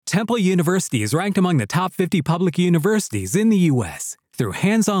Temple University is ranked among the top 50 public universities in the U.S. Through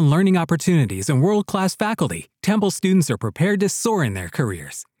hands-on learning opportunities and world-class faculty, Temple students are prepared to soar in their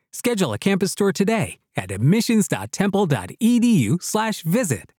careers. Schedule a campus tour today at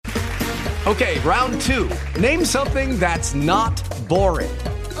admissions.temple.edu/visit. Okay, round two. Name something that's not boring.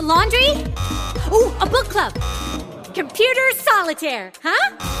 A laundry? Ooh, a book club. Computer solitaire,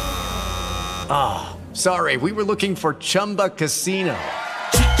 huh? Ah, sorry, we were looking for Chumba Casino.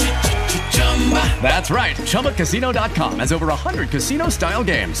 That's right. ChumbaCasino.com has over 100 casino-style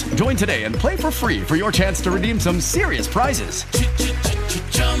games. Join today and play for free for your chance to redeem some serious prizes.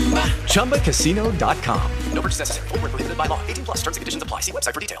 ChumbaCasino.com. No purchase necessary. Void where prohibited by law. 18+ terms and conditions apply. See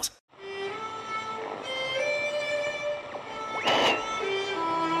website for details.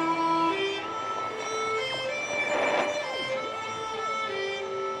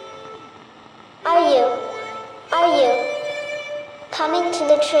 Are you coming to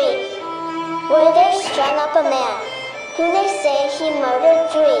the tree where they strung up a man who they say he murdered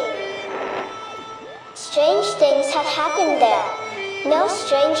 3? Strange things have happened there. No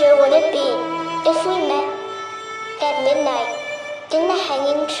stranger would it be if we met at midnight in the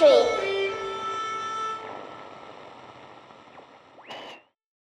hanging tree.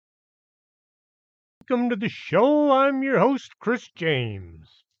 Welcome to the show. I'm your host, Chris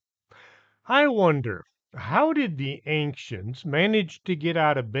James. I wonder, how did the ancients manage to get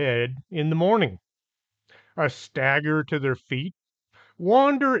out of bed in the morning? Stagger to their feet,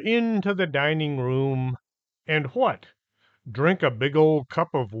 wander into the dining room, and what? Drink a big old cup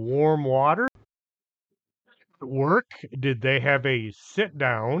of warm water? At work, did they have a sit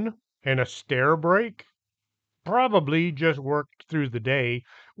down and a stair break? Probably just worked through the day,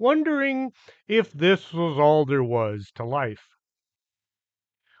 wondering if this was all there was to life.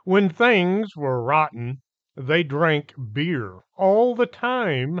 When things were rotten, they drank beer all the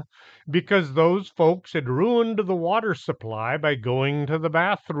time because those folks had ruined the water supply by going to the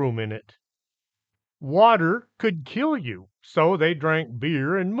bathroom in it. Water could kill you, so they drank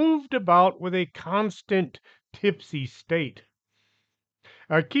beer and moved about with a constant tipsy state.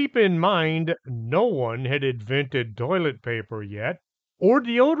 Keep in mind, no one had invented toilet paper yet, or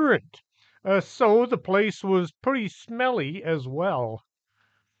deodorant, so the place was pretty smelly as well.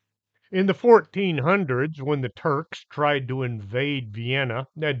 In the 1400s, when the Turks tried to invade Vienna,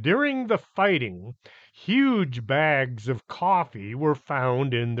 during the fighting, huge bags of coffee were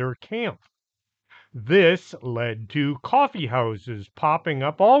found in their camp. This led to coffee houses popping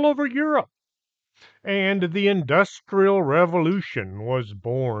up all over Europe, and the Industrial Revolution was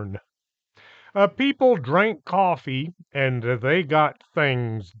born. People drank coffee, and they got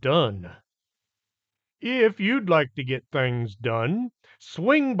things done. If you'd like to get things done,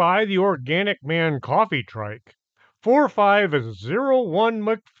 swing by the Organic Man coffee trike, 4501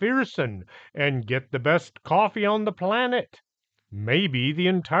 McPherson, and get the best coffee on the planet, maybe the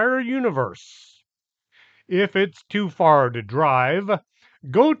entire universe. If it's too far to drive,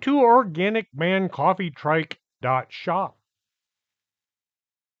 go to organicmancoffeetrike.shop.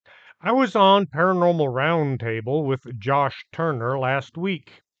 I was on Paranormal Roundtable with Josh Turner last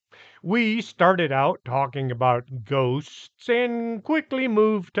week. We started out talking about ghosts and quickly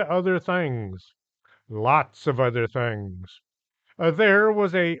moved to other things. Lots of other things. There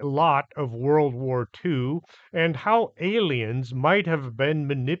was a lot of World War II and how aliens might have been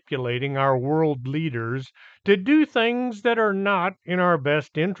manipulating our world leaders to do things that are not in our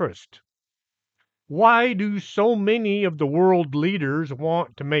best interest. Why do so many of the world leaders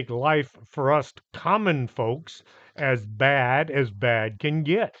want to make life for us common folks as bad can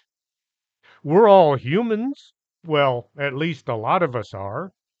get? We're all humans. Well, at least a lot of us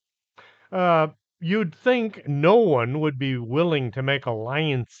are. You'd think no one would be willing to make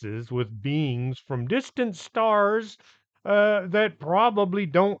alliances with beings from distant stars that probably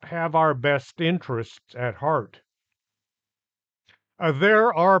don't have our best interests at heart.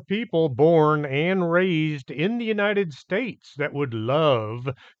 There are people born and raised in the United States that would love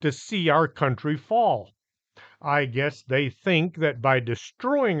to see our country fall. I guess they think that by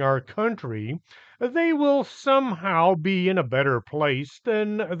destroying our country, they will somehow be in a better place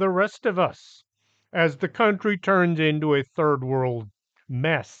than the rest of us, as the country turns into a third world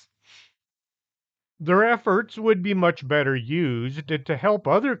mess. Their efforts would be much better used to help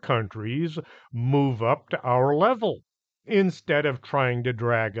other countries move up to our level, instead of trying to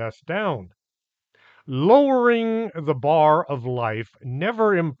drag us down. Lowering the bar of life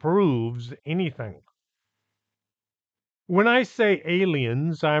never improves anything. When I say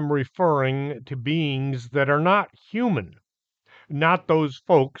aliens, I'm referring to beings that are not human, not those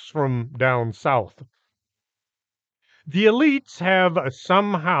folks from down south. The elites have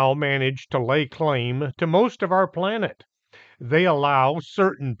somehow managed to lay claim to most of our planet. They allow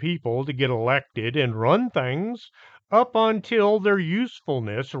certain people to get elected and run things up until their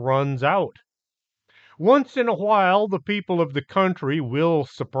usefulness runs out. Once in a while, the people of the country will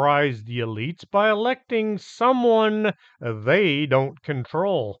surprise the elites by electing someone they don't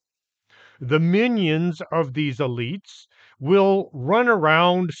control. The minions of these elites will run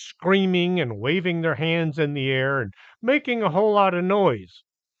around screaming and waving their hands in the air and making a whole lot of noise.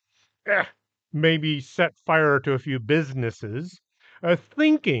 Eh, Maybe set fire to a few businesses,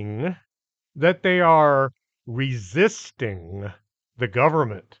 thinking that they are resisting the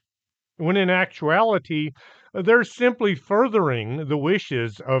government, when in actuality, they're simply furthering the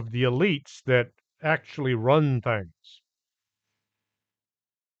wishes of the elites that actually run things.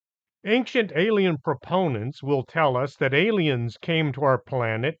 Ancient alien proponents will tell us that aliens came to our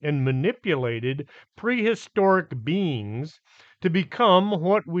planet and manipulated prehistoric beings to become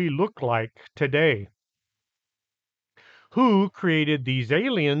what we look like today. Who created these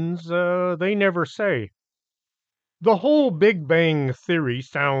aliens, they never say. The whole Big Bang theory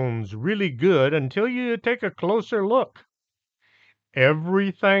sounds really good until you take a closer look.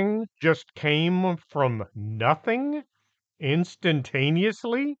 Everything just came from nothing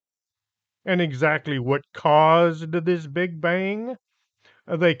instantaneously? And exactly what caused this Big Bang,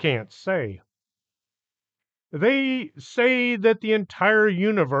 they can't say. They say that the entire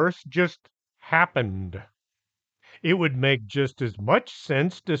universe just happened. It would make just as much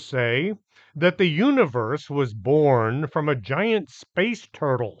sense to say that the universe was born from a giant space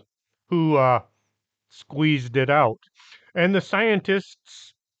turtle who squeezed it out. And the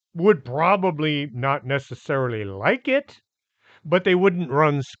scientists would probably not necessarily like it, but they wouldn't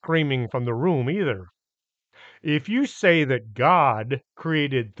run screaming from the room either. If you say that God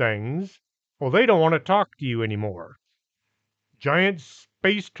created things, well, they don't want to talk to you anymore. Giant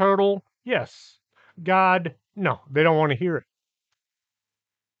space turtle, yes. God, no, they don't want to hear it.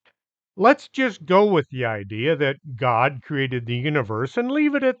 Let's just go with the idea that God created the universe and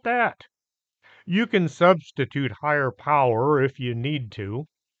leave it at that. You can substitute higher power if you need to.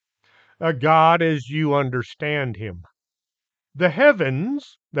 A God as you understand him. The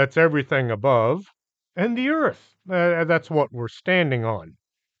heavens, that's everything above, and the earth, that's what we're standing on.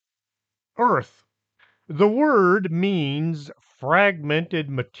 Earth. The word means fragmented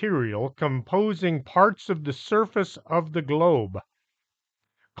material composing parts of the surface of the globe.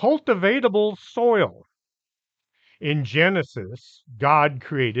 Cultivatable soil. In Genesis, God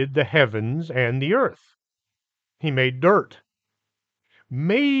created the heavens and the earth. He made dirt.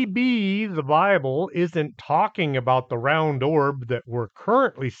 Maybe the Bible isn't talking about the round orb that we're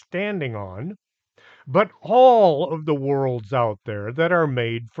currently standing on, but all of the worlds out there that are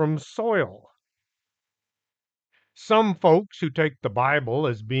made from soil. Some folks who take the Bible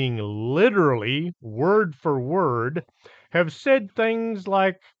as being literally word for word have said things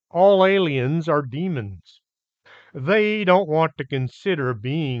like all aliens are demons. They don't want to consider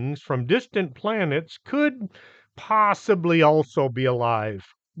beings from distant planets could possibly also be alive.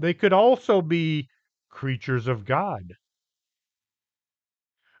 They could also be creatures of God.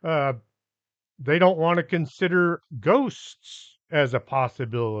 Uh, they don't want to consider ghosts as a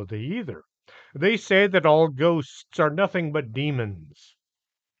possibility either. They say that all ghosts are nothing but demons.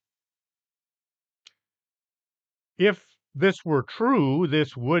 If this were true,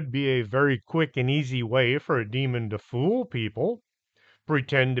 this would be a very quick and easy way for a demon to fool people,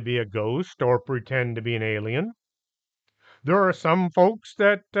 pretend to be a ghost or pretend to be an alien. There are some folks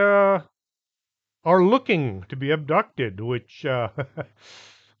that are looking to be abducted, which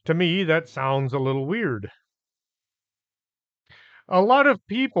to me, that sounds a little weird. A lot of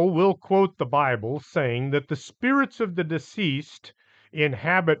people will quote the Bible saying that the spirits of the deceased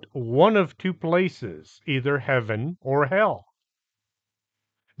inhabit one of two places, either heaven or hell.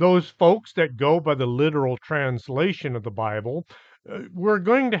 Those folks that go by the literal translation of the Bible, we're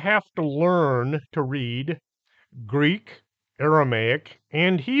going to have to learn to read Greek, Aramaic,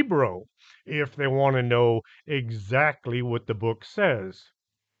 and Hebrew if they want to know exactly what the book says.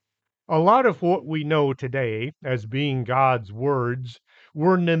 A lot of what we know today as being God's words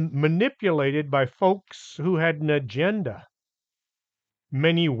were manipulated by folks who had an agenda.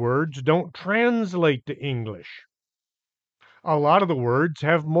 Many words don't translate to English. A lot of the words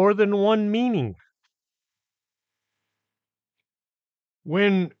have more than one meaning.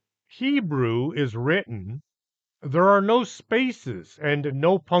 When Hebrew is written, there are no spaces and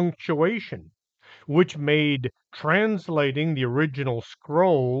no punctuation, which made translating the original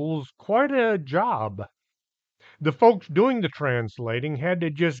scrolls quite a job. The folks doing the translating had to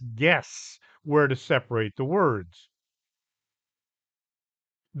just guess where to separate the words.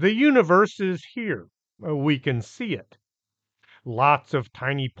 The universe is here. We can see it. Lots of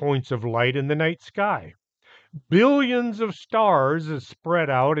tiny points of light in the night sky. Billions of stars spread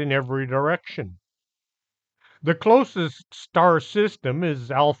out in every direction. The closest star system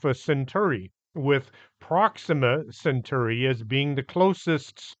is Alpha Centauri, with Proxima Centauri as being the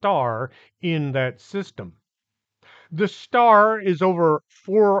closest star in that system. The star is over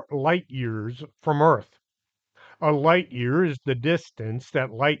 4 light years from Earth. A light year is the distance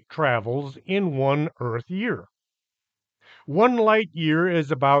that light travels in one Earth year. 1 light year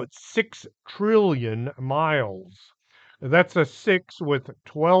is about 6 trillion miles. That's a 6 with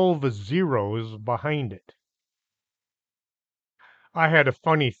 12 zeros behind it. I had a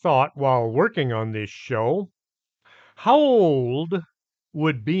funny thought while working on this show. How old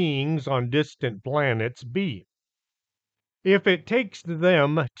would beings on distant planets be? If it takes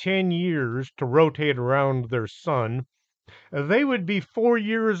them 10 years to rotate around their sun, they would be 4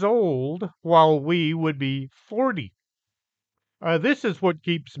 years old while we would be 40. This is what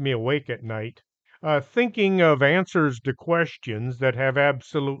keeps me awake at night, thinking of answers to questions that have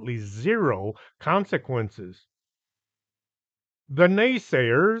absolutely zero consequences. The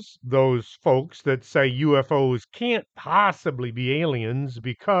naysayers, those folks that say UFOs can't possibly be aliens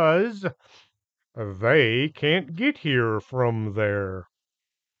because they can't get here from there.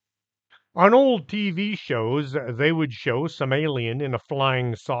 On old TV shows, they would show some alien in a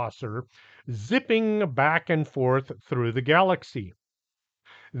flying saucer zipping back and forth through the galaxy.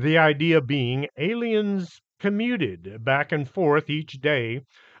 The idea being aliens commuted back and forth each day,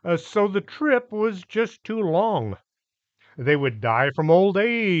 so the trip was just too long. They would die from old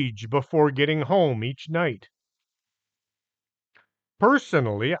age before getting home each night.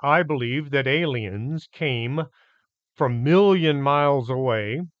 Personally, I believe that aliens came from million miles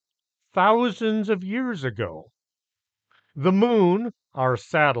away thousands of years ago. The moon, our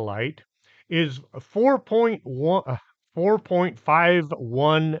satellite, is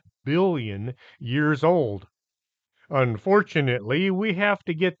 4.51 billion years old. Unfortunately, we have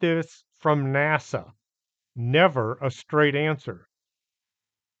to get this from NASA. Never a straight answer.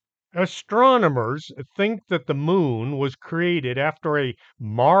 Astronomers think that the moon was created after a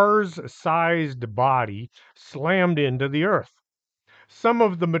Mars-sized body slammed into the Earth. Some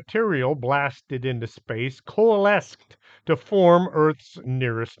of the material blasted into space coalesced to form Earth's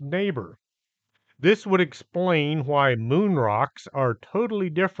nearest neighbor. This would explain why moon rocks are totally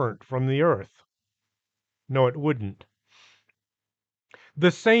different from the Earth. No, it wouldn't.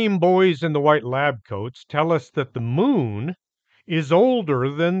 The same boys in the white lab coats tell us that the moon is older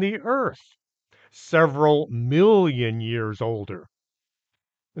than the Earth, several million years older.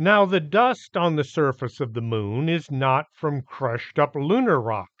 Now, the dust on the surface of the moon is not from crushed up lunar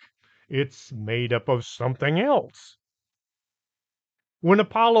rock. It's made up of something else. When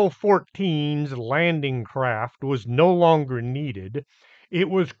Apollo 14's landing craft was no longer needed, it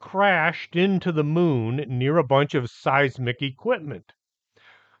was crashed into the moon near a bunch of seismic equipment.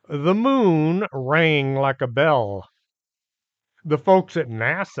 The moon rang like a bell. The folks at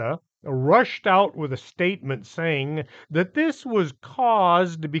NASA rushed out with a statement saying that this was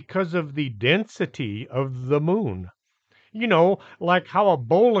caused because of the density of the moon. You know, like how a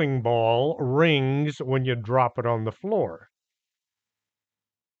bowling ball rings when you drop it on the floor.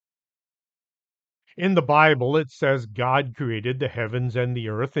 In the Bible, it says God created the heavens and the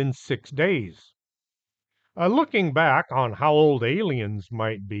earth in 6 days. Looking back on how old aliens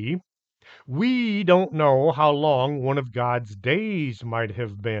might be, we don't know how long one of God's days might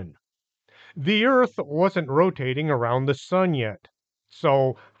have been. The earth wasn't rotating around the sun yet.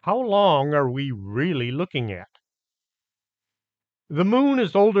 So, how long are we really looking at? The moon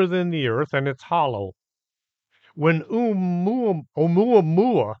is older than the earth and it's hollow. When Oumuamua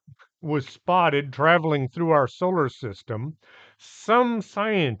was spotted traveling through our solar system, some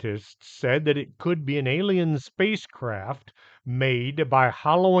scientists said that it could be an alien spacecraft made by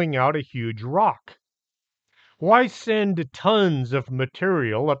hollowing out a huge rock. Why send tons of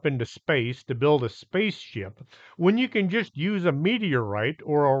material up into space to build a spaceship when you can just use a meteorite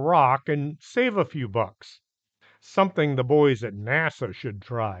or a rock and save a few bucks? Something the boys at NASA should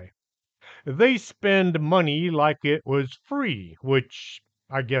try. They spend money like it was free, which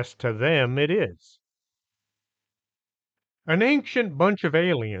I guess to them it is. An ancient bunch of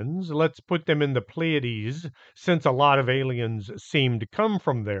aliens, let's put them in the Pleiades, since a lot of aliens seem to come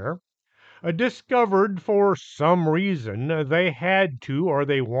from there, discovered for some reason they had to or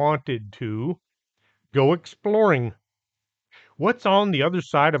they wanted to go exploring. What's on the other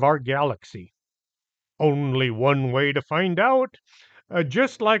side of our galaxy? Only one way to find out.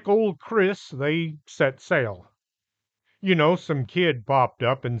 Just like old Chris, they set sail. Some kid popped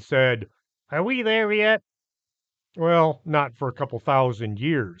up and said, "Are we there yet?" Well, not for a couple thousand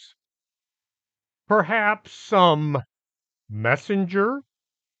years. Perhaps some messenger?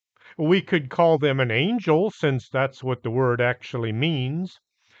 We could call them an angel, since that's what the word actually means.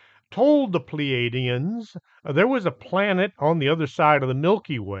 Told the Pleiadians there was a planet on the other side of the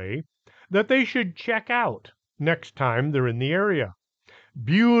Milky Way that they should check out next time they're in the area.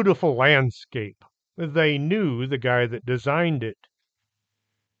 Beautiful landscape. They knew the guy that designed it.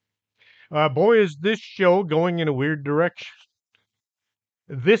 Boy, is this show going in a weird direction.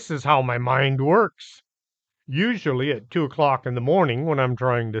 This is how my mind works. Usually at 2 o'clock in the morning when I'm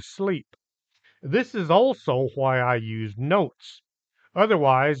trying to sleep. This is also why I use notes.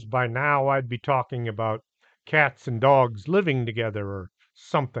 Otherwise, by now I'd be talking about cats and dogs living together or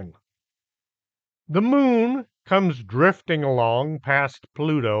something. The moon comes drifting along past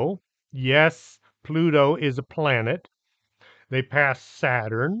Pluto. Yes, Pluto is a planet. They passed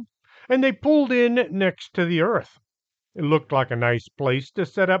Saturn, and they pulled in next to the Earth. It looked like a nice place to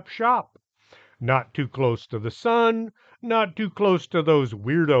set up shop. Not too close to the sun, not too close to those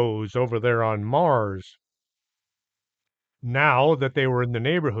weirdos over there on Mars. Now that they were in the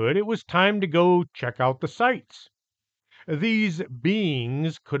neighborhood, it was time to go check out the sights. These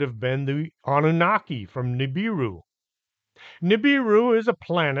beings could have been the Anunnaki from Nibiru. Nibiru is a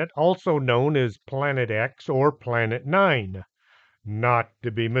planet also known as Planet X or Planet 9, not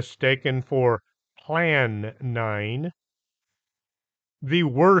to be mistaken for Plan 9, the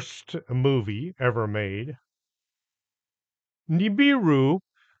worst movie ever made. Nibiru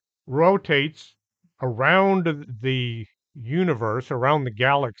rotates around the universe, around the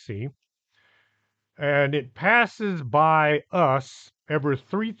galaxy, and it passes by us every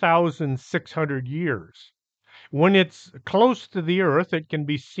 3,600 years. When it's close to the Earth, it can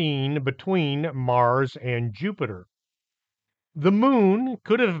be seen between Mars and Jupiter. The moon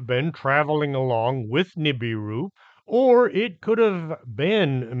could have been traveling along with Nibiru, or it could have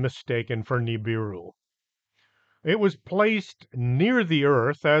been mistaken for Nibiru. It was placed near the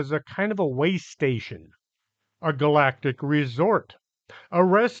Earth as a kind of a way station, a galactic resort, a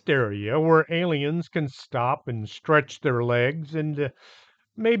rest area where aliens can stop and stretch their legs and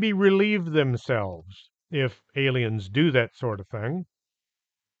maybe relieve themselves, if aliens do that sort of thing.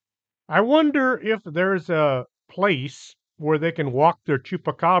 I wonder if there's a place where they can walk their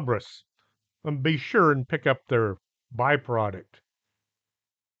chupacabras and be sure and pick up their byproduct.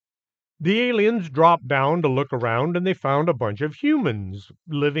 The aliens dropped down to look around and they found a bunch of humans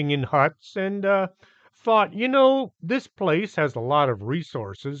living in huts and thought, this place has a lot of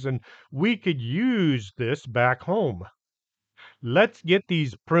resources and we could use this back home. Let's get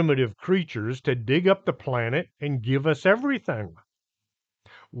these primitive creatures to dig up the planet and give us everything.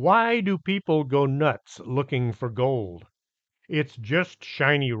 Why do people go nuts looking for gold? It's just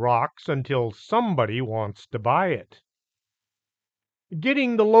shiny rocks until somebody wants to buy it.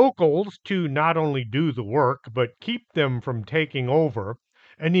 Getting the locals to not only do the work, but keep them from taking over,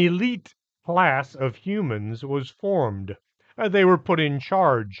 an elite class of humans was formed. They were put in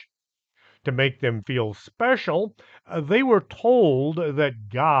charge. To make them feel special, they were told that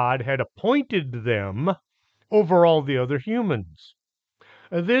God had appointed them over all the other humans.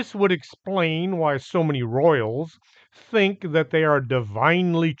 This would explain why so many royals think that they are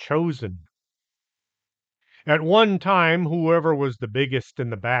divinely chosen. At one time, whoever was the biggest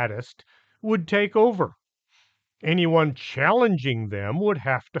and the baddest would take over. Anyone challenging them would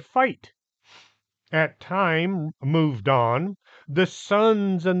have to fight. As time moved on, the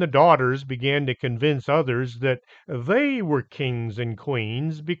sons and the daughters began to convince others that they were kings and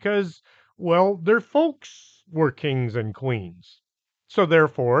queens because, well, their folks were kings and queens. So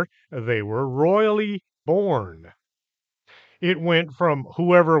therefore, they were royally born. It went from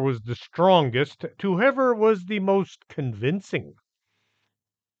whoever was the strongest to whoever was the most convincing.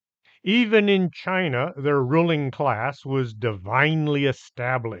 Even in China, their ruling class was divinely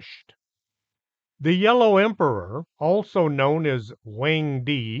established. The Yellow Emperor, also known as Wang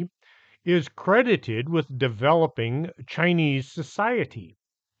Di, is credited with developing Chinese society.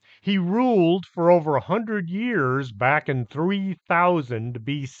 He ruled for over 100 years back in 3000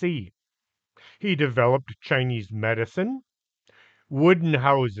 BC. He developed Chinese medicine, wooden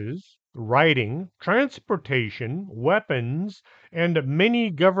houses, writing, transportation, weapons, and many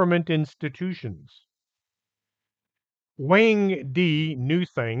government institutions. Wang Di knew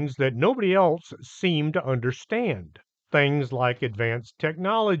things that nobody else seemed to understand, things like advanced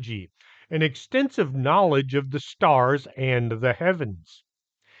technology, an extensive knowledge of the stars and the heavens.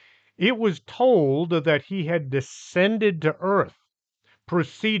 It was told that he had descended to earth,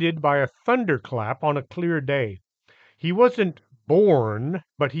 preceded by a thunderclap on a clear day. He wasn't born,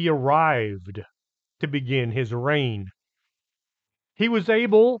 but he arrived to begin his reign. He was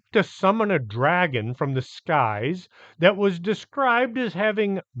able to summon a dragon from the skies that was described as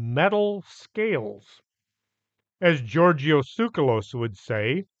having metal scales. As Giorgio Tsoukalos would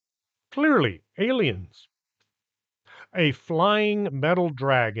say, clearly aliens. A flying metal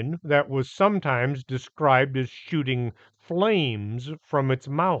dragon that was sometimes described as shooting flames from its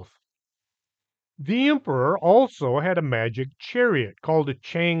mouth. The emperor also had a magic chariot called a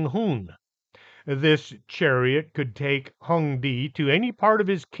Chang Hun. This chariot could take Hung Di to any part of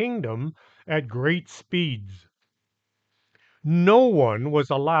his kingdom at great speeds. No one was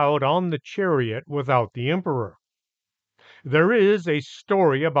allowed on the chariot without the emperor. There is a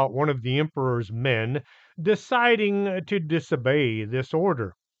story about one of the emperor's men deciding to disobey this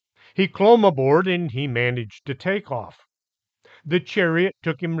order. He clomb aboard and he managed to take off. The chariot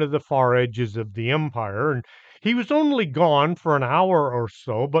took him to the far edges of the empire, and he was only gone for an hour or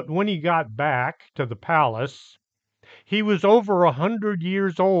so, but when he got back to the palace, he was over 100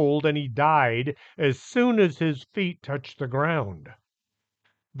 years old, and he died as soon as his feet touched the ground.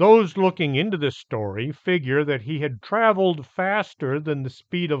 Those looking into this story figure that he had traveled faster than the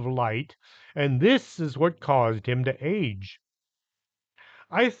speed of light, and this is what caused him to age.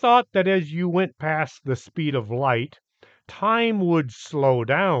 I thought that as you went past the speed of light, time would slow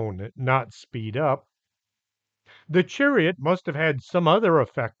down, not speed up. The chariot must have had some other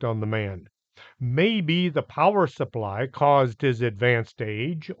effect on the man. Maybe the power supply caused his advanced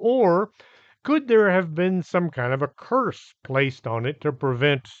age, or could there have been some kind of a curse placed on it to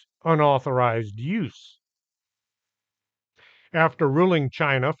prevent unauthorized use? After ruling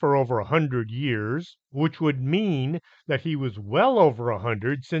China for over 100 years, which would mean that he was well over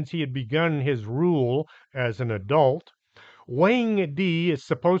 100 since he had begun his rule as an adult, Wang Di is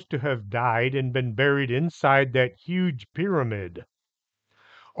supposed to have died and been buried inside that huge pyramid.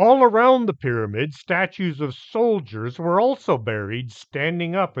 All around the pyramid, statues of soldiers were also buried,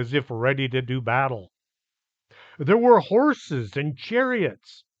 standing up as if ready to do battle. There were horses and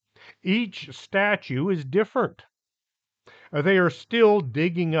chariots. Each statue is different. They are still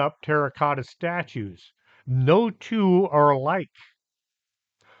digging up terracotta statues. No two are alike.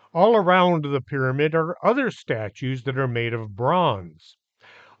 All around the pyramid are other statues that are made of bronze,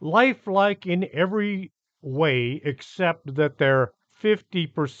 lifelike in every way except that they're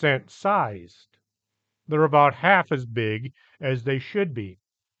 50% sized. They're about half as big as they should be.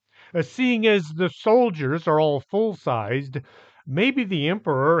 Seeing as the soldiers are all full-sized, maybe the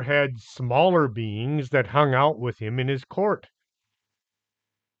emperor had smaller beings that hung out with him in his court.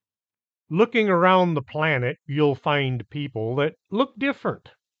 Looking around the planet, you'll find people that look different.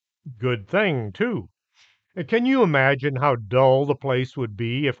 Good thing, too. Can you imagine how dull the place would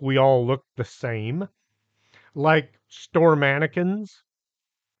be if we all looked the same? Like store mannequins?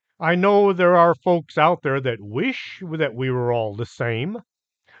 I know there are folks out there that wish that we were all the same.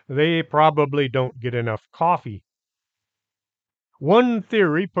 They probably don't get enough coffee. One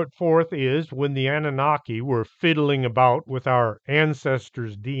theory put forth is when the Anunnaki were fiddling about with our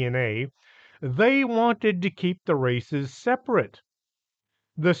ancestors' DNA, they wanted to keep the races separate.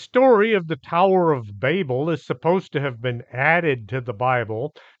 The story of the Tower of Babel is supposed to have been added to the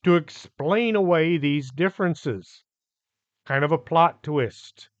Bible to explain away these differences. Kind of a plot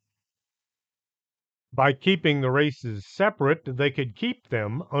twist. By keeping the races separate, they could keep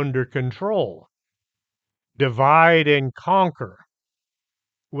them under control. Divide and conquer.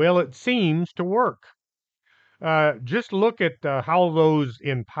 Well, it seems to work. Just look at how those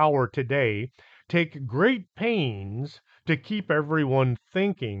in power today take great pains to keep everyone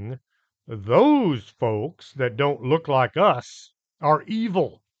thinking those folks that don't look like us are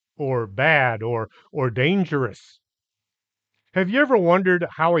evil or bad or dangerous. Have you ever wondered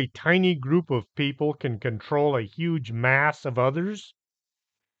how a tiny group of people can control a huge mass of others?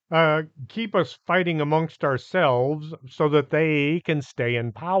 Keep us fighting amongst ourselves so that they can stay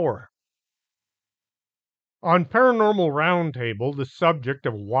in power. On Paranormal Roundtable, the subject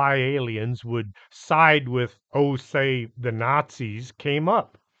of why aliens would side with, oh, say, the Nazis came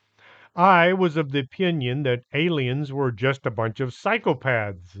up. I was of the opinion that aliens were just a bunch of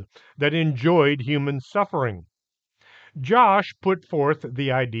psychopaths that enjoyed human suffering. Josh put forth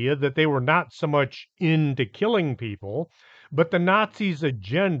the idea that they were not so much into killing people, but the Nazis'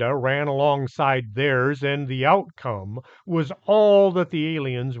 agenda ran alongside theirs, and the outcome was all that the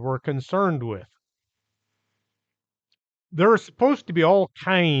aliens were concerned with. There are supposed to be all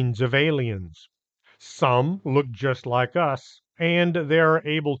kinds of aliens. Some look just like us, and they're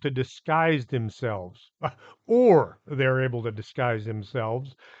able to disguise themselves, or they're able to disguise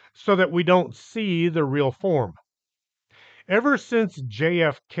themselves so that we don't see the real form. Ever since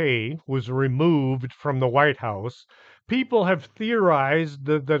JFK was removed from the White House, people have theorized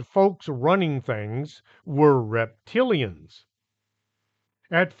that folks running things were reptilians.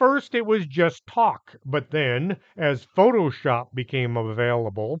 At first, it was just talk, but then, as Photoshop became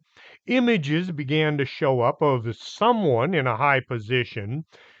available, images began to show up of someone in a high position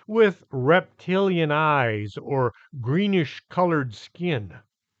with reptilian eyes or greenish colored skin.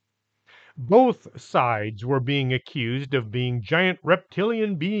 Both sides were being accused of being giant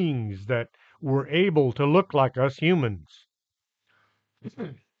reptilian beings that were able to look like us humans.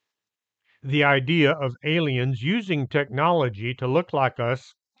 The idea of aliens using technology to look like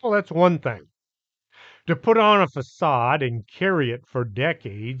us, well, that's one thing. To put on a facade and carry it for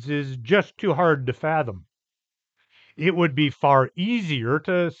decades is just too hard to fathom. It would be far easier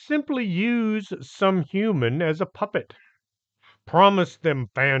to simply use some human as a puppet, promise them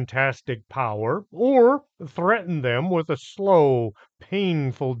fantastic power, or threaten them with a slow,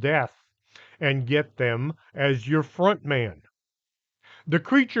 painful death and get them as your front man. The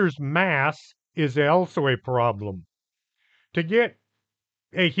creature's mass is also a problem. To get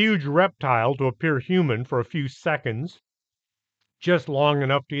a huge reptile to appear human for a few seconds, just long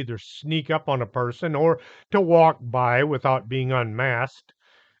enough to either sneak up on a person or to walk by without being unmasked,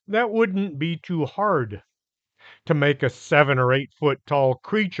 that wouldn't be too hard. To make a 7 or 8 foot tall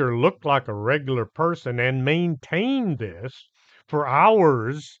creature look like a regular person and maintain this for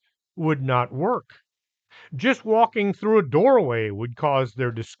hours would not work. Just walking through a doorway would cause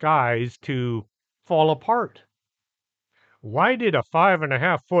their disguise to fall apart. Why did a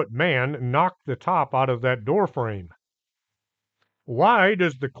 5.5 foot man knock the top out of that door frame? Why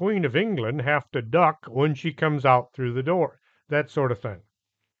does the Queen of England have to duck when she comes out through the door? That sort of thing.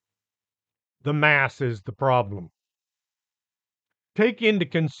 The mass is the problem. Take into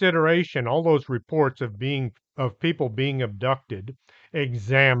consideration all those reports of people being abducted,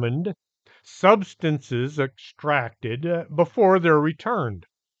 examined, substances extracted before they're returned.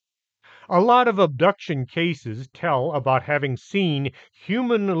 A lot of abduction cases tell about having seen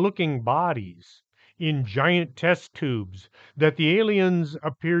human-looking bodies in giant test tubes that the aliens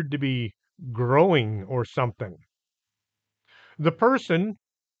appeared to be growing or something. The person,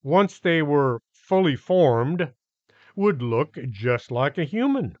 once they were fully formed, would look just like a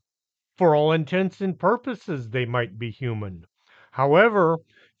human. For all intents and purposes, they might be human. However,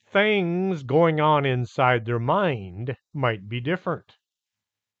 things going on inside their mind might be different.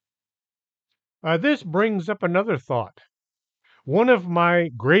 This brings up another thought. One of my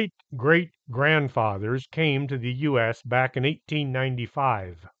great great grandfathers came to the U.S. back in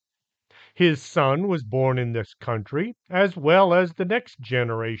 1895. His son was born in this country, as well as the next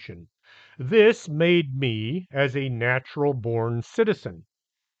generation. This made me as a natural born citizen.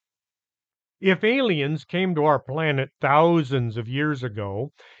 If aliens came to our planet thousands of years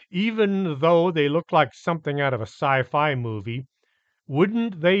ago, even though they look like something out of a sci-fi movie,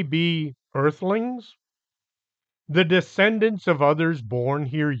 wouldn't they be Earthlings? The descendants of others born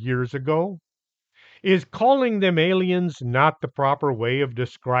here years ago? Is calling them aliens not the proper way of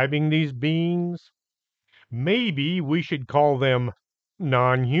describing these beings? Maybe we should call them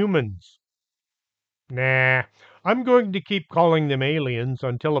non-humans. Nah, I'm going to keep calling them aliens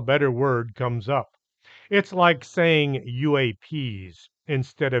until a better word comes up. It's like saying UAPs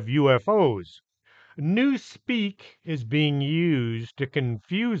instead of UFOs. New speak is being used to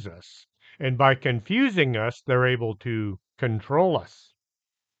confuse us, and by confusing us, they're able to control us.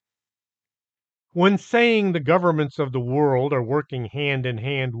 When saying the governments of the world are working hand in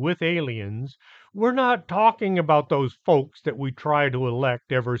hand with aliens, we're not talking about those folks that we try to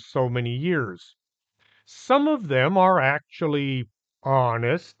elect every so many years. Some of them are actually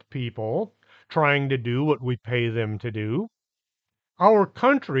honest people trying to do what we pay them to do. Our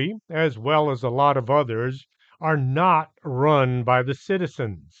country, as well as a lot of others, are not run by the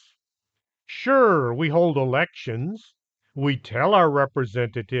citizens. Sure, we hold elections. We tell our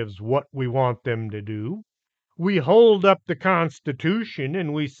representatives what we want them to do. We hold up the Constitution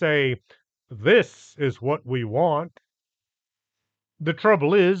and we say, this is what we want. The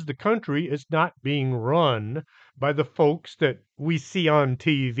trouble is, the country is not being run by the folks that we see on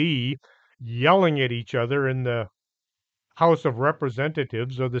TV yelling at each other in the House of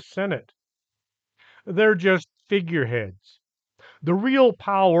Representatives or the Senate. They're just figureheads. The real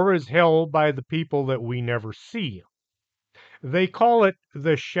power is held by the people that we never see. They call it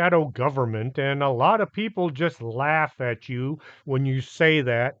the shadow government, and a lot of people just laugh at you when you say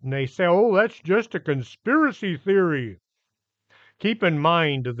that, and they say, oh, that's just a conspiracy theory. Keep in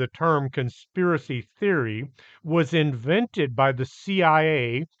mind the term conspiracy theory was invented by the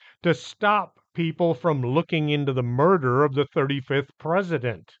CIA to stop people from looking into the murder of the 35th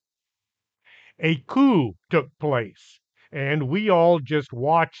president. A coup took place, and we all just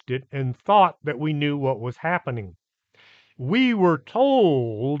watched it and thought that we knew what was happening. We were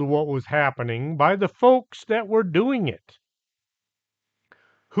told what was happening by the folks that were doing it.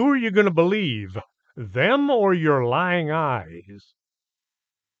 Who are you going to believe, them or your lying eyes?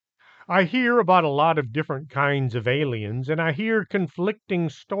 I hear about a lot of different kinds of aliens, and I hear conflicting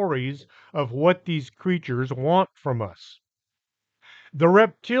stories of what these creatures want from us. The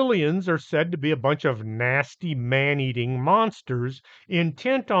reptilians are said to be a bunch of nasty man-eating monsters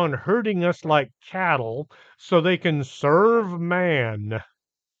intent on herding us like cattle so they can serve man.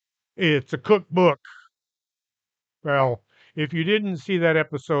 It's a cookbook. Well, if you didn't see that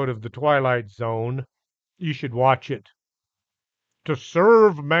episode of The Twilight Zone, you should watch it. To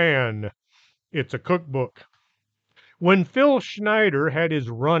serve man. It's a cookbook. When Phil Schneider had his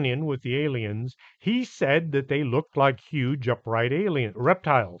run-in with the aliens, he said that they looked like huge upright alien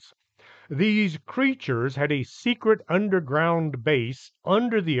reptiles. These creatures had a secret underground base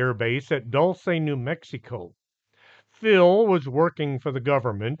under the airbase at Dulce, New Mexico. Phil was working for the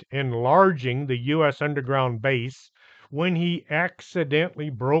government, enlarging the U.S. underground base, when he accidentally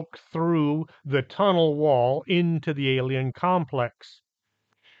broke through the tunnel wall into the alien complex.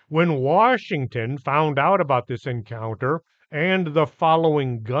 When Washington found out about this encounter and the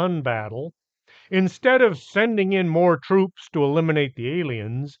following gun battle, instead of sending in more troops to eliminate the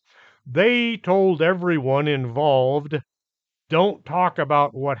aliens, they told everyone involved, "Don't talk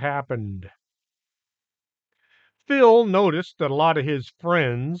about what happened." Phil noticed that a lot of his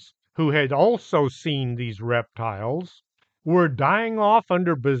friends, who had also seen these reptiles, were dying off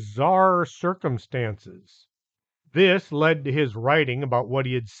under bizarre circumstances. This led to his writing about what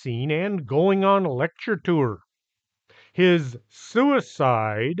he had seen and going on a lecture tour. His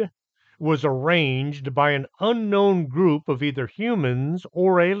suicide was arranged by an unknown group of either humans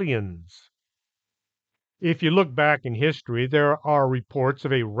or aliens. If you look back in history, there are reports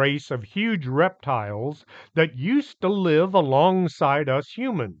of a race of huge reptiles that used to live alongside us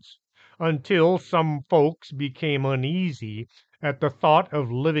humans, until some folks became uneasy at the thought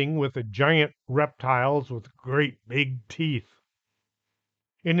of living with the giant reptiles with great big teeth.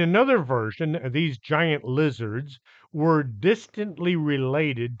 In another version, these giant lizards were distantly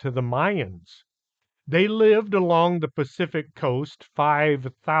related to the Mayans. They lived along the Pacific coast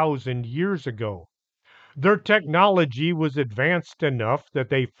 5,000 years ago. Their technology was advanced enough that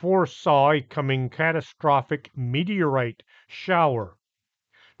they foresaw a coming catastrophic meteorite shower.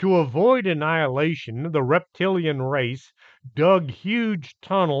 To avoid annihilation, the reptilian race dug huge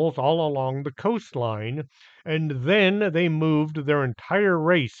tunnels all along the coastline, and then they moved their entire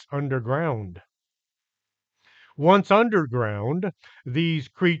race underground. Once underground, these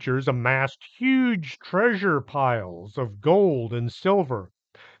creatures amassed huge treasure piles of gold and silver.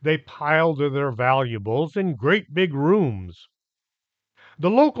 They piled their valuables in great big rooms.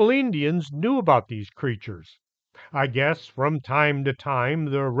 The local Indians knew about these creatures. I guess from time to time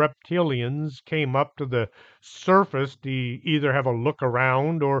the reptilians came up to the surface to either have a look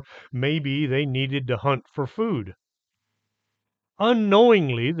around or maybe they needed to hunt for food.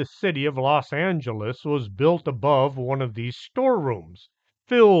 Unknowingly, the city of Los Angeles was built above one of these storerooms,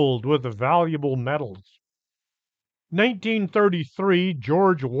 filled with valuable metals. 1933,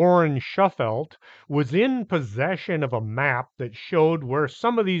 George Warren Shufeldt was in possession of a map that showed where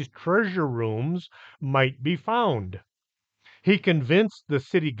some of these treasure rooms might be found. He convinced the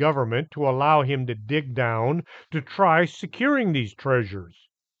city government to allow him to dig down to try securing these treasures.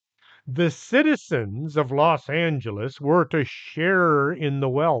 The citizens of Los Angeles were to share in the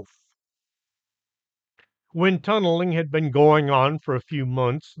wealth. When tunneling had been going on for a few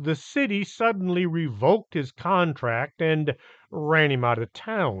months, the city suddenly revoked his contract and ran him out of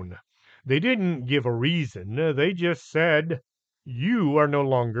town. They didn't give a reason. They just said, "You are no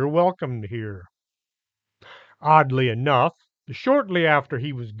longer welcomed here." Oddly enough, shortly after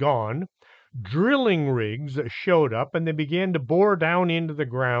he was gone, drilling rigs showed up and they began to bore down into the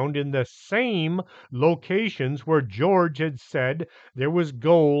ground in the same locations where George had said there was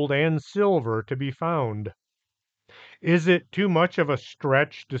gold and silver to be found. Is it too much of a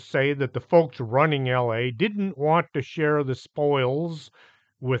stretch to say that the folks running LA didn't want to share the spoils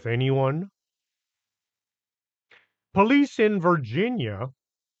with anyone? Police in Virginia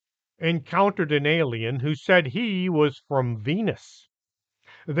encountered an alien who said he was from Venus.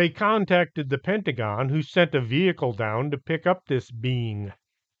 They contacted the Pentagon, who sent a vehicle down to pick up this being.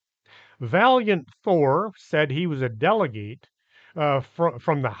 Valiant Thor said he was a delegate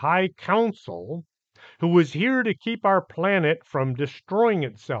from the High Council who was here to keep our planet from destroying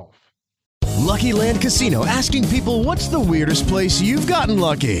itself. Lucky Land Casino, asking people, what's the weirdest place you've gotten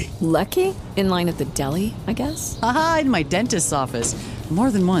lucky? Lucky? In line at the deli, I guess? Aha, in my dentist's office.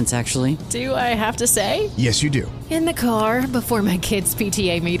 More than once, actually. Do I have to say? Yes, you do. In the car before my kids'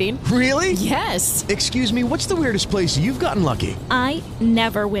 PTA meeting. Really? Yes. Excuse me, what's the weirdest place you've gotten lucky? I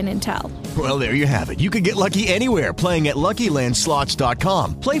never win and tell. Well, there you have it. You can get lucky anywhere, playing at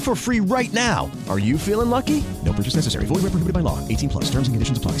LuckyLandSlots.com. Play for free right now. Are you feeling lucky? No purchase necessary. Void where prohibited by law. 18+. Terms and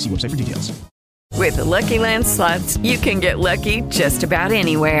conditions apply. See website for details. With the Lucky Land Slots, you can get lucky just about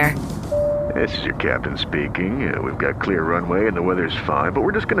anywhere. This is your captain speaking. We've got clear runway and the weather's fine, but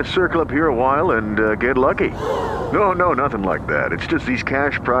we're just going to circle up here a while and get lucky. No, nothing like that. It's just these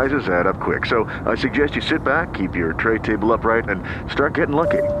cash prizes add up quick. So I suggest you sit back, keep your tray table upright, and start getting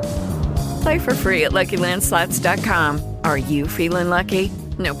lucky. Play for free at LuckyLandSlots.com. Are you feeling lucky?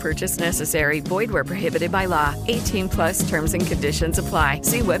 No purchase necessary. Void where prohibited by law. 18+ terms and conditions apply.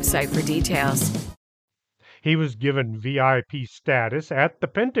 See website for details. He was given VIP status at the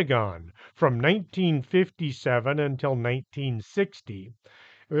Pentagon from 1957 until 1960,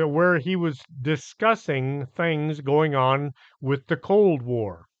 where he was discussing things going on with the Cold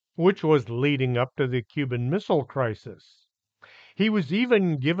War, which was leading up to the Cuban Missile Crisis. He was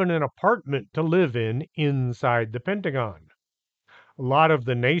even given an apartment to live in inside the Pentagon. A lot of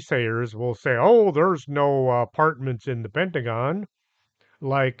the naysayers will say, oh, there's no apartments in the Pentagon.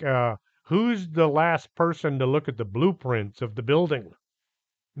 Like, who's the last person to look at the blueprints of the building?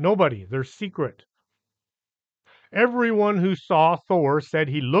 Nobody. They're secret. Everyone who saw Thor said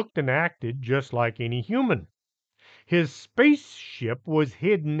he looked and acted just like any human. His spaceship was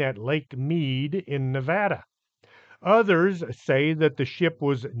hidden at Lake Mead in Nevada. Others say that the ship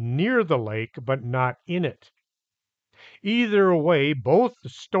was near the lake but not in it. Either way, both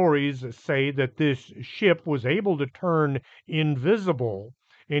stories say that this ship was able to turn invisible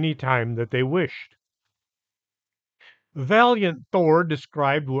any time that they wished. Valiant Thor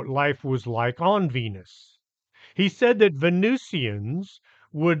described what life was like on Venus. He said that Venusians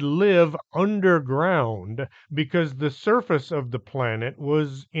would live underground because the surface of the planet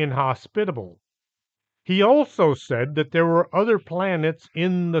was inhospitable. He also said that there were other planets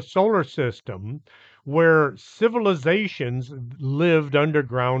in the solar system where civilizations lived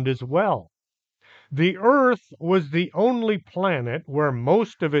underground as well. The Earth was the only planet where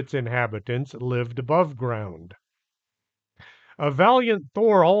most of its inhabitants lived above ground. A valiant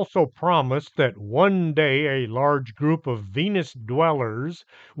Thor also promised that one day a large group of Venus dwellers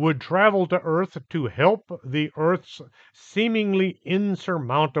would travel to Earth to help the Earth's seemingly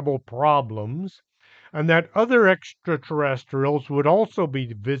insurmountable problems, and that other extraterrestrials would also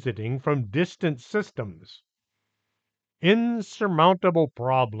be visiting from distant systems. Insurmountable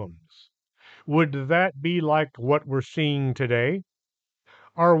problems. Would that be like what we're seeing today?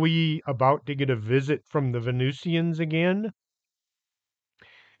 Are we about to get a visit from the Venusians again?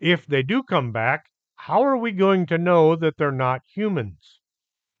 If they do come back, how are we going to know that they're not humans?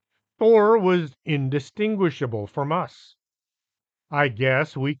 Thor was indistinguishable from us. I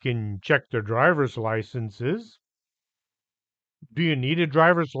guess we can check their driver's licenses. Do you need a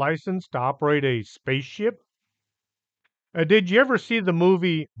driver's license to operate a spaceship? Did you ever see the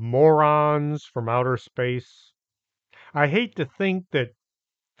movie Morons from Outer Space? I hate to think that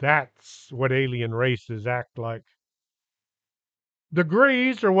that's what alien races act like. The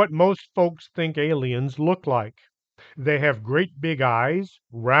Greys are what most folks think aliens look like. They have great big eyes,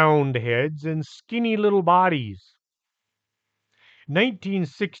 round heads, and skinny little bodies.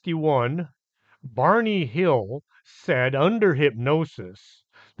 1961, Barney Hill said under hypnosis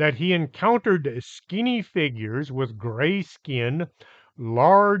that he encountered skinny figures with gray skin,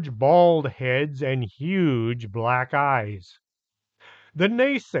 large bald heads, and huge black eyes. The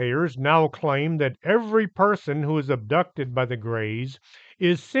naysayers now claim that every person who is abducted by the Greys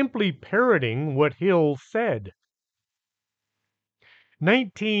is simply parroting what Hill said.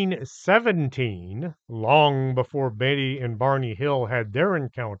 1917, long before Betty and Barney Hill had their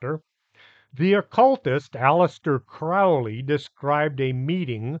encounter, the occultist Aleister Crowley described a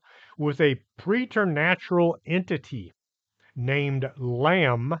meeting with a preternatural entity named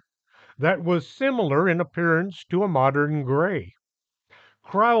Lamb that was similar in appearance to a modern Grey.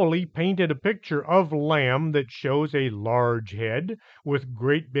 Crowley painted a picture of Lamb that shows a large head with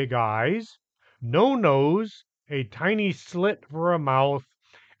great big eyes, no nose, a tiny slit for a mouth,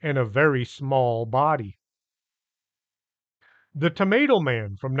 and a very small body. The Tomato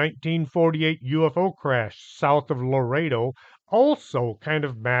Man from 1948 UFO crash south of Laredo also kind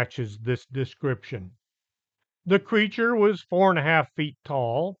of matches this description. The creature was 4.5 feet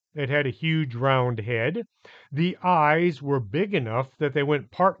tall. It had a huge round head. The eyes were big enough that they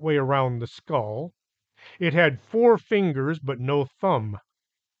went part way around the skull. It had 4 fingers but no thumb.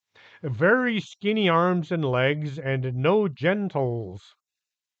 Very skinny arms and legs, and no genitals.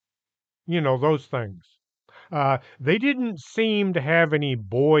 You know, those things. They didn't seem to have any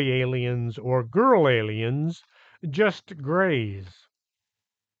boy aliens or girl aliens, just grays.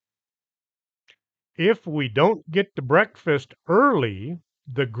 If we don't get to breakfast early,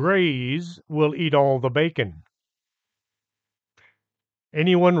 the grays will eat all the bacon.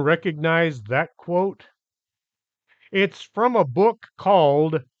 Anyone recognize that quote? It's from a book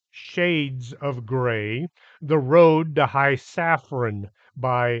called Shades of Gray, The Road to High Saffron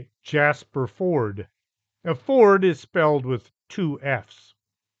by Jasper Fforde. Ford is spelled with 2 F's.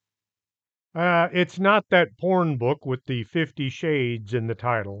 It's not that porn book with the 50 Shades in the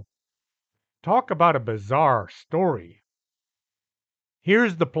title. Talk about a bizarre story.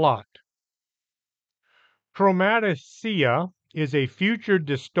 Here's the plot. Chromaticea is a future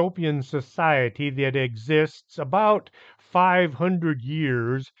dystopian society that exists about 500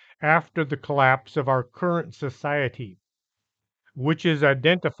 years after the collapse of our current society, which is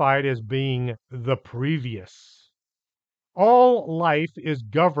identified as being the previous. All life is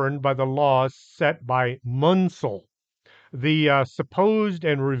governed by the laws set by Munsell, the supposed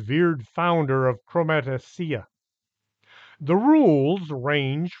and revered founder of Chromaticea. The rules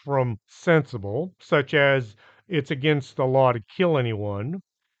range from sensible, such as it's against the law to kill anyone,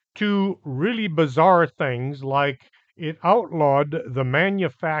 to really bizarre things like it outlawed the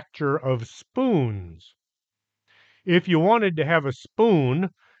manufacture of spoons. If you wanted to have a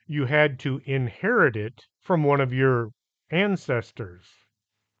spoon, you had to inherit it from one of your ancestors.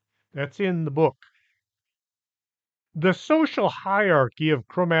 That's in the book. The social hierarchy of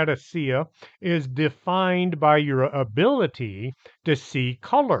Chromaticea is defined by your ability to see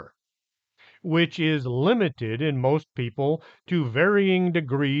color, which is limited in most people to varying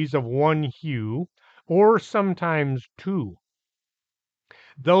degrees of one hue, or sometimes 2.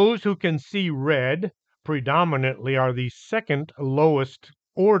 Those who can see red predominantly are the second lowest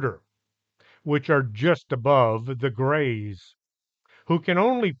order, which are just above the grays, who can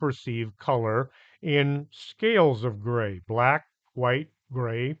only perceive color in scales of gray, black, white,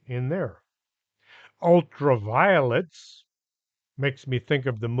 gray in there. Ultraviolets makes me think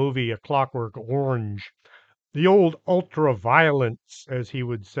of the movie A Clockwork Orange. The old ultraviolets, as he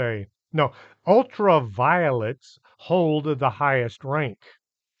would say. No, ultraviolets hold the highest rank.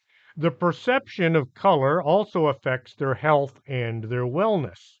 The perception of color also affects their health and their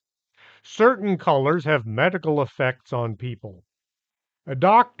wellness. Certain colors have medical effects on people.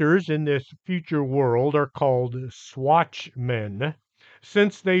 Doctors in this future world are called swatchmen,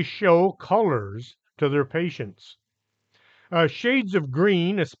 since they show colors to their patients. Shades of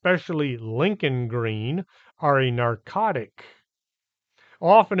green, especially Lincoln green, are a narcotic,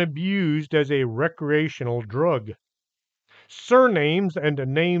 often abused as a recreational drug. Surnames and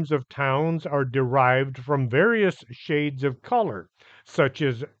names of towns are derived from various shades of color, such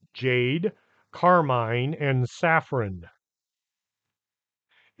as jade, carmine, and saffron.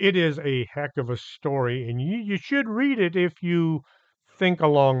 It is a heck of a story, and you should read it if you think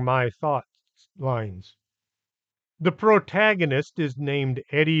along my thought lines. The protagonist is named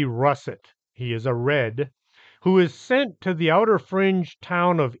Eddie Russet. He is a red who is sent to the outer fringe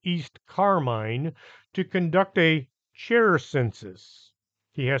town of East Carmine to conduct a chair census.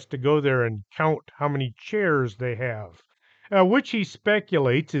 He has to go there and count how many chairs they have, which he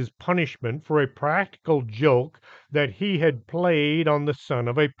speculates is punishment for a practical joke that he had played on the son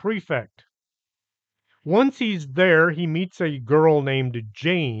of a prefect. Once he's there, he meets a girl named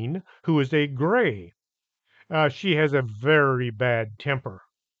Jane, who is a gray. She has a very bad temper.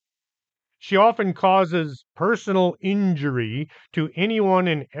 She often causes personal injury to anyone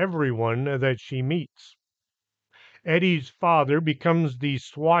and everyone that she meets. Eddie's father becomes the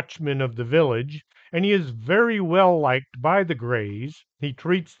swatchman of the village, and he is very well liked by the Grays. He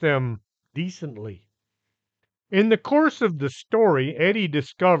treats them decently. In the course of the story, Eddie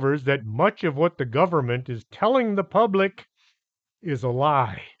discovers that much of what the government is telling the public is a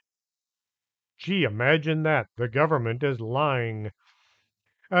lie. Gee, imagine that. The government is lying.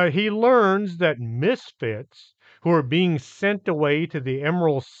 He learns that misfits who are being sent away to the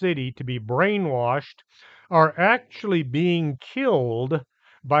Emerald City to be brainwashed are actually being killed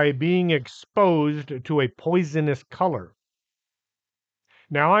by being exposed to a poisonous color.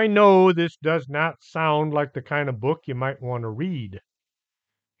 Now, I know this does not sound like the kind of book you might want to read.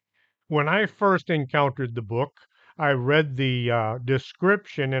 When I first encountered the book, I read the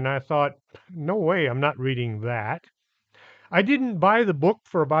description and I thought, no way, I'm not reading that. I didn't buy the book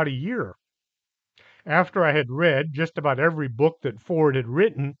for about a year. After I had read just about every book that Ford had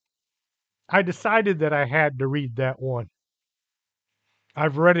written, I decided that I had to read that one.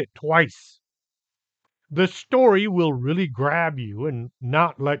 I've read it twice. The story will really grab you and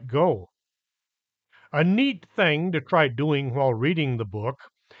not let go. A neat thing to try doing while reading the book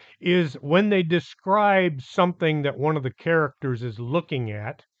is when they describe something that one of the characters is looking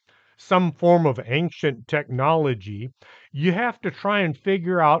at, some form of ancient technology, you have to try and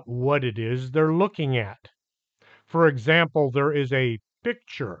figure out what it is they're looking at. For example, there is a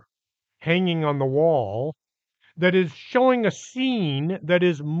picture hanging on the wall that is showing a scene that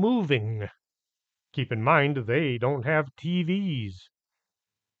is moving. Keep in mind, they don't have TVs.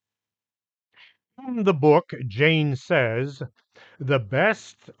 In the book, Jane says, the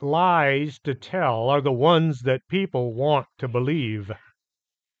best lies to tell are the ones that people want to believe.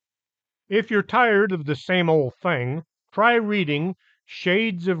 If you're tired of the same old thing, try reading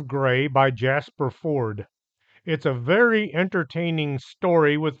Shades of Grey by Jasper Fforde. It's a very entertaining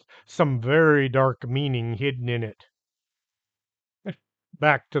story with some very dark meaning hidden in it.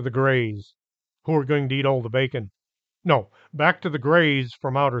 Back to the Greys, who are going to eat all the bacon. No, back to the Greys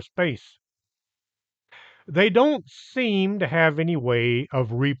from outer space. They don't seem to have any way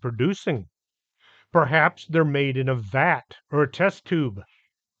of reproducing. Perhaps they're made in a vat or a test tube.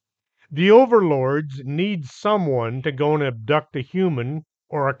 The overlords need someone to go and abduct a human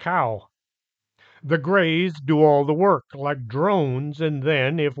or a cow. The Greys do all the work, like drones, and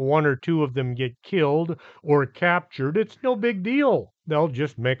then if one or two of them get killed or captured, it's no big deal. They'll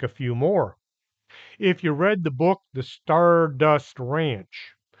just make a few more. If you read the book The Stardust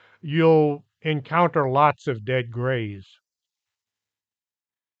Ranch, you'll encounter lots of dead Greys.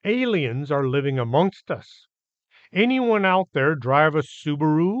 Aliens are living amongst us. Anyone out there drive a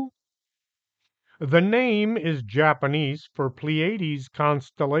Subaru? The name is Japanese for Pleiades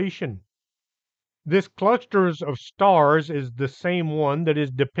constellation. This cluster of stars is the same one that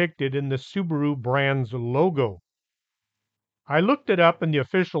is depicted in the Subaru brand's logo. I looked it up and the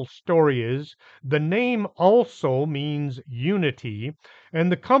official story is the name also means unity,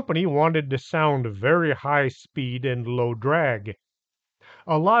 and the company wanted to sound very high speed and low drag.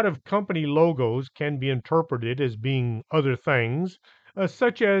 A lot of company logos can be interpreted as being other things,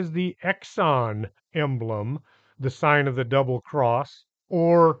 such as the Exxon emblem, the sign of the double cross,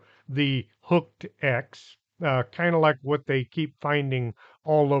 or the hooked X, kind of like what they keep finding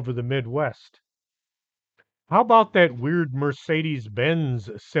all over the Midwest. How about that weird Mercedes-Benz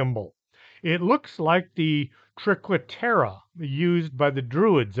symbol? It looks like the triquetera used by the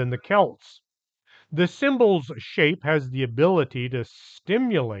Druids and the Celts. The symbol's shape has the ability to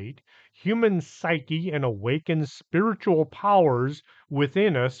stimulate human psyche and awaken spiritual powers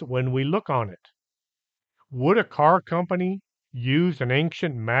within us when we look on it. Would a car company use an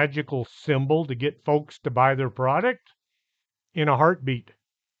ancient magical symbol to get folks to buy their product? In a heartbeat.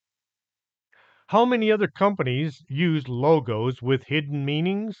 How many other companies use logos with hidden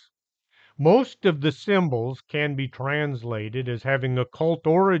meanings? Most of the symbols can be translated as having occult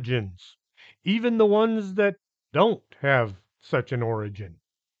origins, even the ones that don't have such an origin.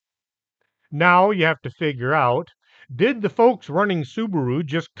 Now you have to figure out, did the folks running Subaru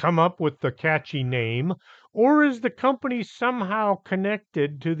just come up with the catchy name, or is the company somehow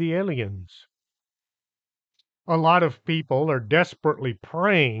connected to the aliens? A lot of people are desperately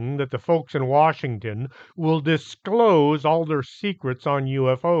praying that the folks in Washington will disclose all their secrets on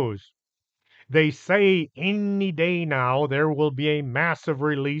UFOs. They say any day now there will be a massive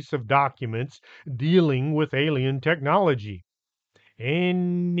release of documents dealing with alien technology.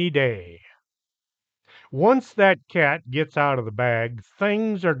 Any day. Once that cat gets out of the bag,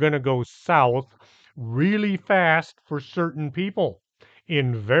 things are going to go south really fast for certain people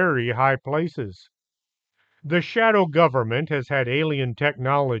in very high places. The shadow government has had alien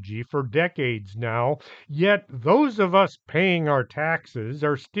technology for decades now, yet those of us paying our taxes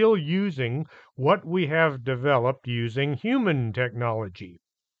are still using what we have developed using human technology.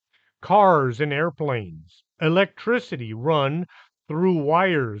 Cars and airplanes, electricity run through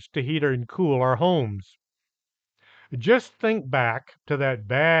wires to heat and cool our homes. Just think back to that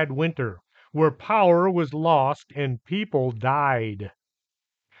bad winter where power was lost and people died.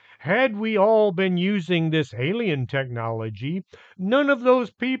 Had we all been using this alien technology, none of those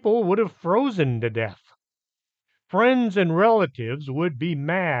people would have frozen to death. Friends and relatives would be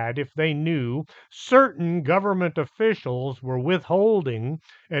mad if they knew certain government officials were withholding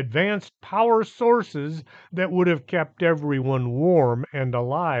advanced power sources that would have kept everyone warm and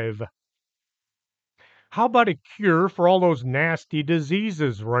alive. How about a cure for all those nasty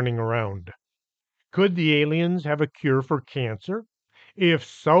diseases running around? Could the aliens have a cure for cancer? If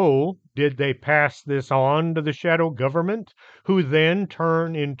so, did they pass this on to the shadow government, who then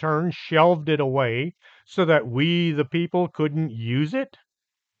in turn shelved it away so that we, the people, couldn't use it?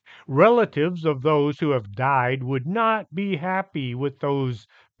 Relatives of those who have died would not be happy with those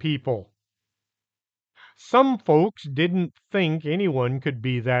people. Some folks didn't think anyone could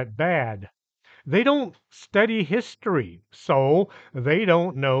be that bad. They don't study history, so they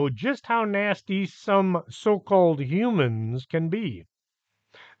don't know just how nasty some so-called humans can be.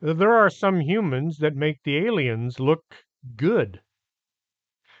 There are some humans that make the aliens look good.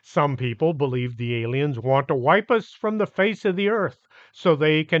 Some people believe the aliens want to wipe us from the face of the earth so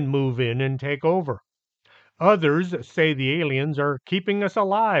they can move in and take over. Others say the aliens are keeping us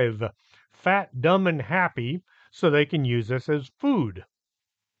alive, fat, dumb, and happy, so they can use us as food.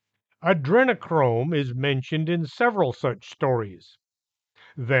 Adrenochrome is mentioned in several such stories.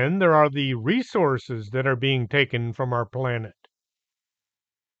 Then there are the resources that are being taken from our planet.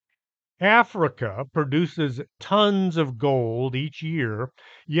 Africa produces tons of gold each year,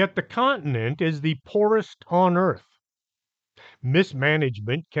 yet the continent is the poorest on Earth.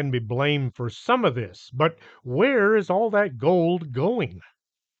 Mismanagement can be blamed for some of this, but where is all that gold going?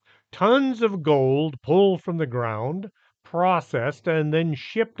 Tons of gold pulled from the ground, processed, and then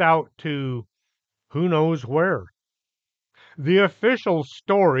shipped out to who knows where. The official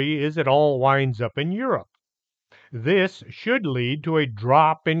story is it all winds up in Europe. This should lead to a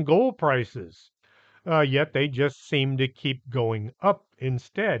drop in gold prices, yet they just seem to keep going up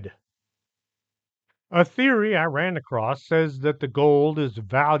instead. A theory I ran across says that the gold is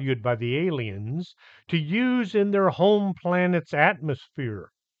valued by the aliens to use in their home planet's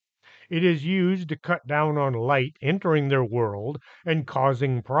atmosphere. It is used to cut down on light entering their world and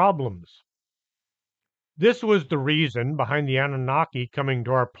causing problems. This was the reason behind the Anunnaki coming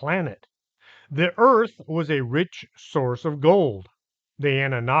to our planet. The Earth was a rich source of gold. The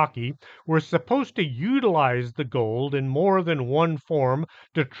Anunnaki were supposed to utilize the gold in more than one form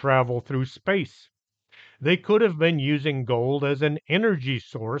to travel through space. They could have been using gold as an energy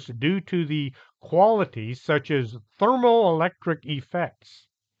source due to the qualities such as thermoelectric effects.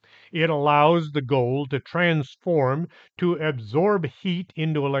 It allows the gold to transform to absorb heat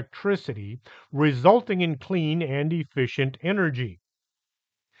into electricity, resulting in clean and efficient energy.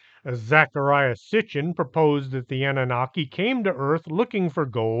 Zecharia Sitchin proposed that the Anunnaki came to Earth looking for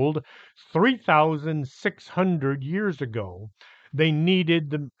gold 3,600 years ago. They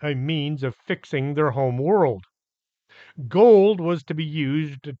needed a means of fixing their home world. Gold was to be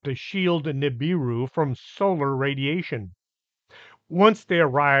used to shield Nibiru from solar radiation. Once they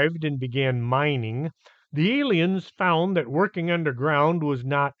arrived and began mining, the aliens found that working underground was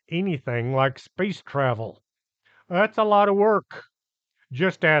not anything like space travel. That's a lot of work.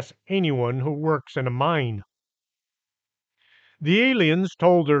 Just ask anyone who works in a mine. The aliens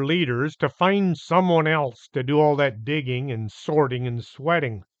told their leaders to find someone else to do all that digging and sorting and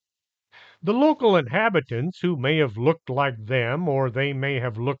sweating. The local inhabitants, who may have looked like them or they may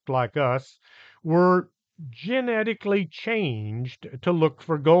have looked like us, were genetically changed to look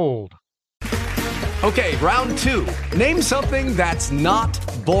for gold. Okay, round two. Name something that's not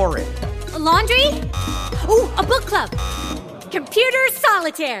boring. A laundry? Ooh, a book club. Computer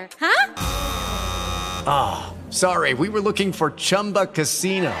solitaire, huh? Ah, sorry, we were looking for Chumba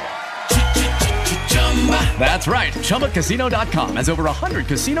Casino. That's right, ChumbaCasino.com has over 100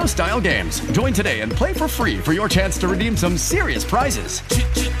 casino-style games. Join today and play for free for your chance to redeem some serious prizes.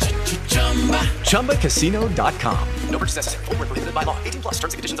 ChumbaCasino.com. No purchase necessary. Void where prohibited by law. 18 plus.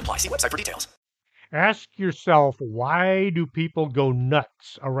 Terms and conditions apply. See website for details. Ask yourself, why do people go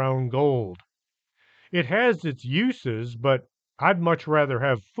nuts around gold? It has its uses, but I'd much rather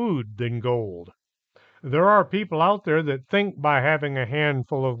have food than gold. There are people out there that think by having a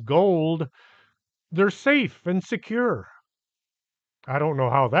handful of gold, they're safe and secure. I don't know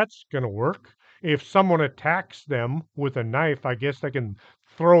how that's going to work. If someone attacks them with a knife, I guess they can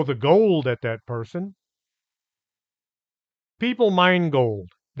throw the gold at that person. People mine gold.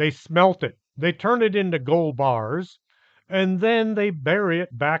 They smelt it. They turn it into gold bars, and then they bury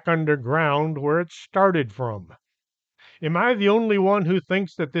it back underground where it started from. Am I the only one who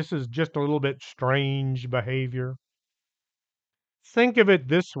thinks that this is just a little bit strange behavior? Think of it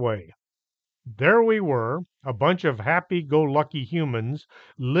this way. There we were, a bunch of happy-go-lucky humans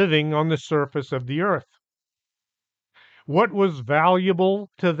living on the surface of the earth. What was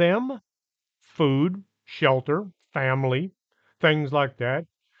valuable to them? Food, shelter, family, things like that.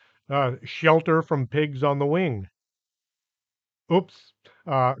 Shelter from pigs on the wing. Oops,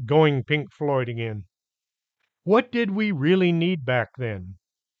 going Pink Floyd again. What did we really need back then?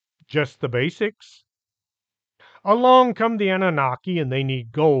 Just the basics? Along come the Anunnaki and they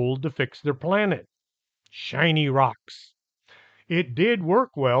need gold to fix their planet. Shiny rocks. It did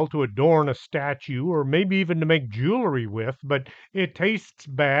work well to adorn a statue or maybe even to make jewelry with, but it tastes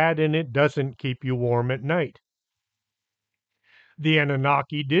bad and it doesn't keep you warm at night. The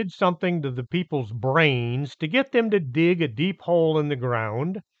Anunnaki did something to the people's brains to get them to dig a deep hole in the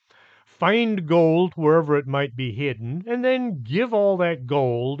ground, find gold wherever it might be hidden, and then give all that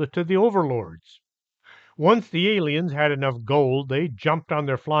gold to the overlords. Once the aliens had enough gold, they jumped on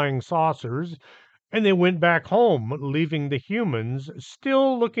their flying saucers and they went back home, leaving the humans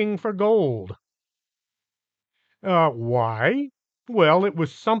still looking for gold. Why? Well, it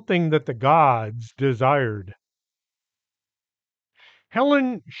was something that the gods desired.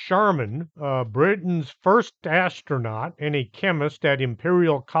 Helen Sharman, Britain's first astronaut and a chemist at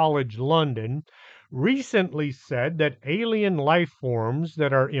Imperial College London, recently said that alien life forms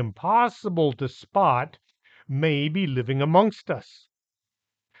that are impossible to spot may be living amongst us.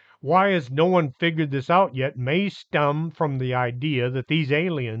 Why has no one figured this out yet may stem from the idea that these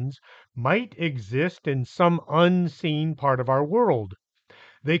aliens might exist in some unseen part of our world.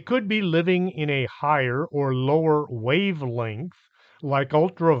 They could be living in a higher or lower wavelength, like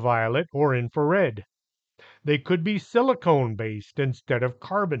ultraviolet or infrared. They could be silicone-based instead of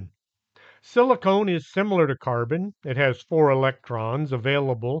carbon. Silicone is similar to carbon. It has 4 electrons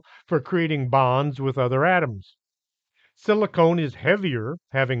available for creating bonds with other atoms. Silicone is heavier,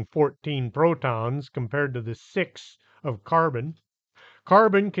 having 14 protons compared to the 6 of carbon.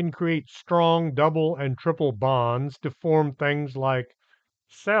 Carbon can create strong double and triple bonds to form things like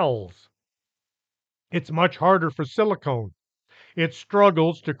cells. It's much harder for silicone. It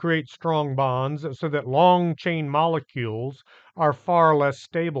struggles to create strong bonds so that long chain molecules are far less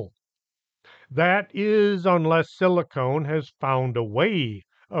stable. That is, unless silicone has found a way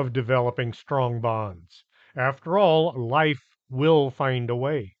of developing strong bonds. After all, life will find a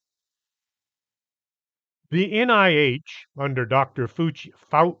way. The NIH, under Dr. Fauci,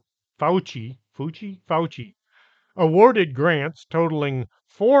 awarded grants totaling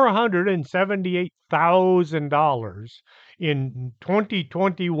 $478,000 in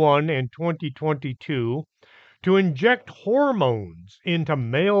 2021 and 2022 to inject hormones into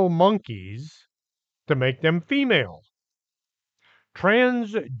male monkeys to make them female.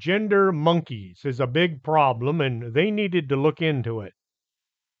 Transgender monkeys is a big problem, and they needed to look into it.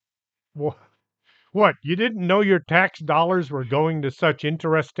 What, you didn't know your tax dollars were going to such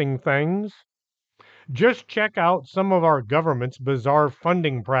interesting things? Just check out some of our government's bizarre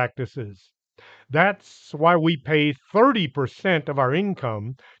funding practices. That's why we pay 30% of our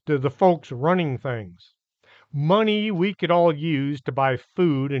income to the folks running things. Money we could all use to buy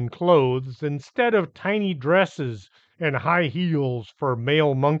food and clothes instead of tiny dresses and high heels for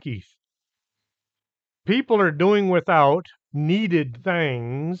male monkeys. People are doing without needed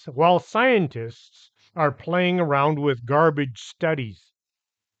things while scientists are playing around with garbage studies.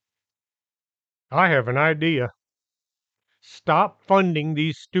 I have an idea. Stop funding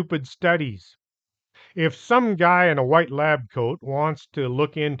these stupid studies. If some guy in a white lab coat wants to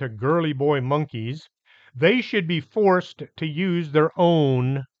look into girly boy monkeys, they should be forced to use their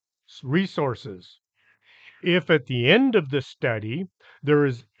own resources. If at the end of the study there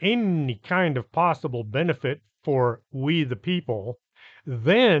is any kind of possible benefit for we the people,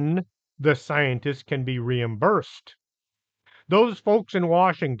 then the scientists can be reimbursed. Those folks in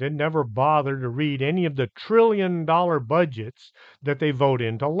Washington never bother to read any of the trillion-dollar budgets that they vote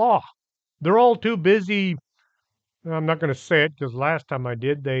into law. They're all too busy. I'm not going to say it because last time I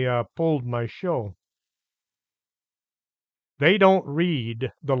did, they pulled my show. They don't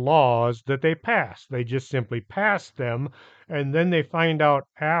read the laws that they pass. They just simply pass them, and then they find out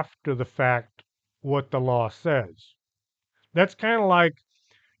after the fact what the law says. That's kind of like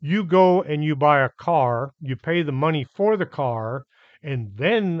you go and you buy a car, you pay the money for the car, and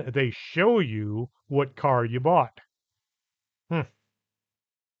then they show you what car you bought.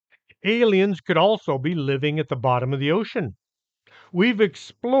 Aliens could also be living at the bottom of the ocean. We've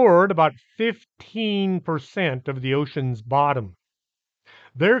explored about 15% of the ocean's bottom.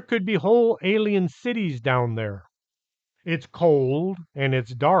 There could be whole alien cities down there. It's cold and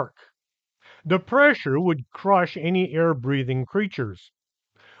it's dark. The pressure would crush any air-breathing creatures.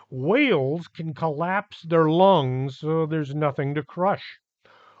 Whales can collapse their lungs so there's nothing to crush.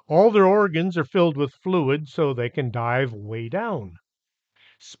 All their organs are filled with fluid so they can dive way down.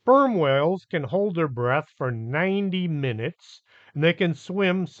 Sperm whales can hold their breath for 90 minutes, and they can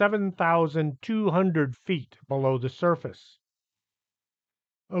swim 7,200 feet below the surface.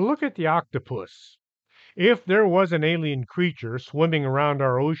 Look at the octopus. If there was an alien creature swimming around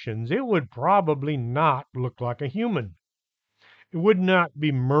our oceans, it would probably not look like a human. It would not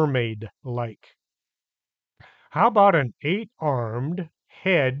be mermaid-like. How about an 8-armed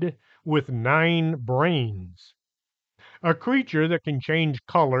head with 9 brains? A creature that can change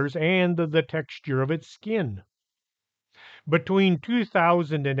colors and the texture of its skin. Between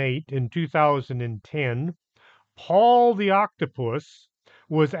 2008 and 2010, Paul the Octopus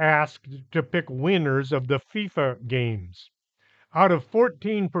was asked to pick winners of the FIFA games. Out of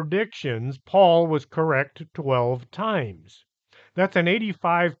 14 predictions, Paul was correct 12 times. That's an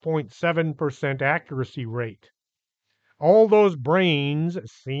 85.7% accuracy rate. All those brains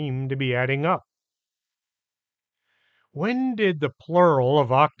seem to be adding up. When did the plural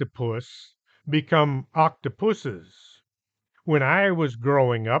of octopus become octopuses? When I was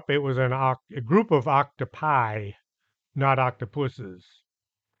growing up, it was a group of octopi, not octopuses.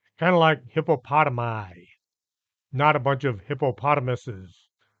 Kind of like hippopotami, not a bunch of hippopotamuses,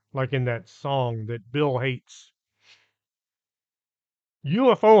 like in that song that Bill hates.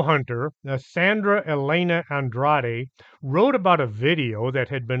 UFO hunter Sandra Elena Andrade wrote about a video that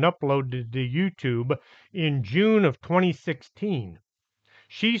had been uploaded to YouTube in June of 2016.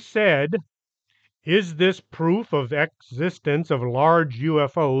 She said, "Is this proof of existence of large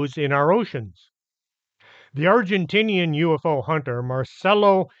UFOs in our oceans?" The Argentinian UFO hunter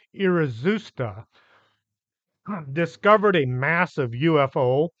Marcelo Irazusta discovered a massive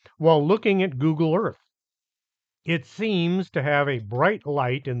UFO while looking at Google Earth. It seems to have a bright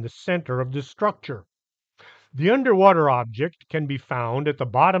light in the center of the structure. The underwater object can be found at the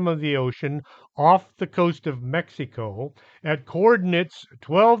bottom of the ocean off the coast of Mexico at coordinates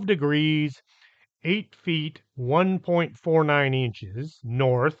 12 degrees 8 feet 1.49 inches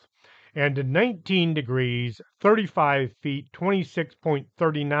north and 19 degrees 35 feet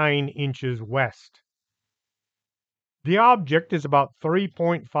 26.39 inches west. The object is about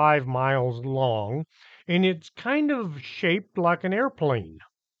 3.5 miles long, and it's kind of shaped like an airplane.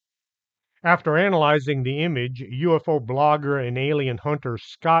 After analyzing the image, UFO blogger and alien hunter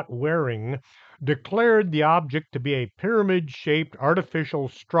Scott Waring declared the object to be a pyramid-shaped artificial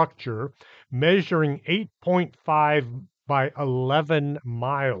structure measuring 8.5 by 11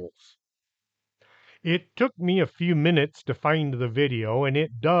 miles. It took me a few minutes to find the video, and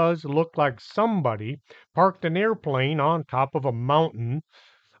it does look like somebody parked an airplane on top of a mountain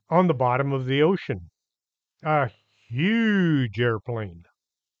on the bottom of the ocean. A huge airplane.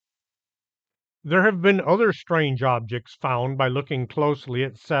 There have been other strange objects found by looking closely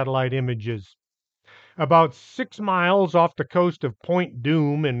at satellite images. About 6 miles off the coast of Point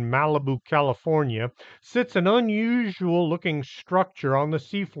Dume in Malibu, California, sits an unusual-looking structure on the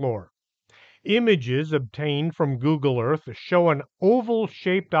seafloor. Images obtained from Google Earth show an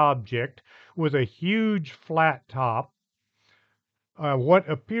oval-shaped object with a huge flat top, what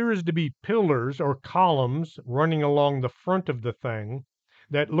appears to be pillars or columns running along the front of the thing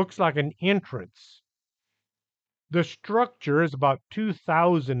that looks like an entrance. The structure is about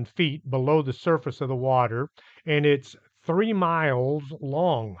 2,000 feet below the surface of the water, and it's 3 miles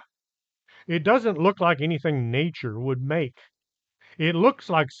long. It doesn't look like anything nature would make. It looks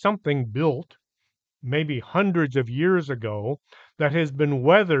like something built, maybe hundreds of years ago, that has been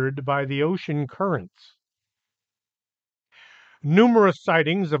weathered by the ocean currents. Numerous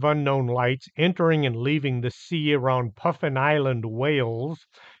sightings of unknown lights entering and leaving the sea around Puffin Island, Wales,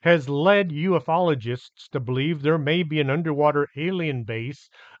 has led ufologists to believe there may be an underwater alien base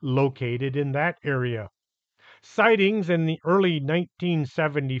located in that area. Sightings in the early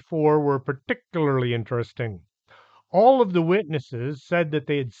 1974 were particularly interesting. All of the witnesses said that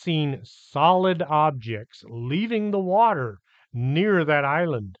they had seen solid objects leaving the water near that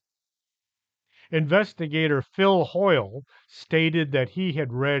island. Investigator Phil Hoyle stated that he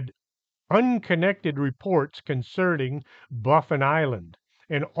had read unconnected reports concerning Buffin Island,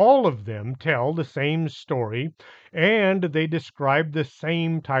 and all of them tell the same story, and they describe the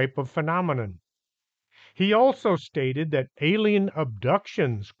same type of phenomenon. He also stated that alien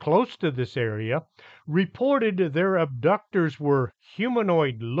abductions close to this area reported their abductors were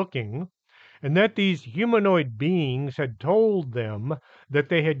humanoid-looking, and that these humanoid beings had told them that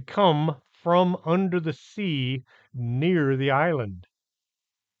they had come from under the sea near the island.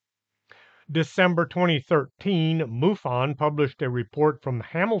 December 2013, MUFON published a report from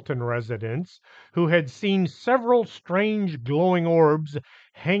Hamilton residents who had seen several strange glowing orbs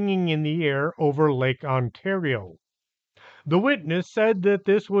hanging in the air over Lake Ontario. The witness said that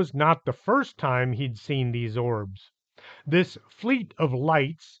this was not the first time he'd seen these orbs. This fleet of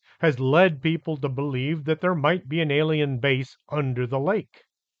lights has led people to believe that there might be an alien base under the lake.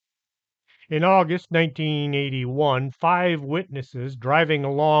 In August 1981, 5 witnesses driving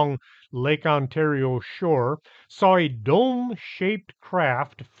along Lake Ontario shore saw a dome-shaped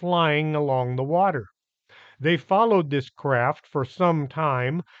craft flying along the water. They followed this craft for some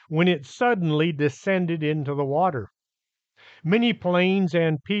time when it suddenly descended into the water. Many planes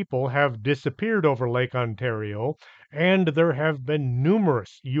and people have disappeared over Lake Ontario, and there have been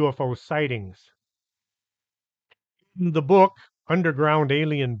numerous UFO sightings. In the book, Underground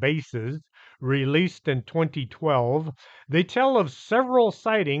Alien Bases, released in 2012, they tell of several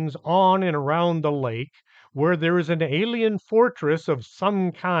sightings on and around the lake where there is an alien fortress of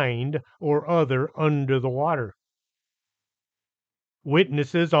some kind or other under the water.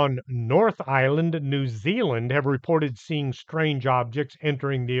 Witnesses on North Island, New Zealand, have reported seeing strange objects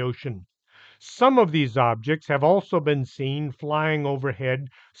entering the ocean. Some of these objects have also been seen flying overhead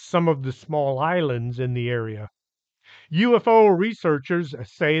some of the small islands in the area. UFO researchers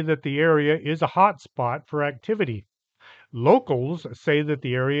say that the area is a hot spot for activity. Locals say that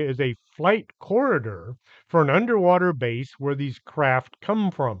the area is a flight corridor for an underwater base where these craft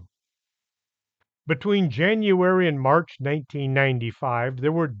come from. Between January and March 1995,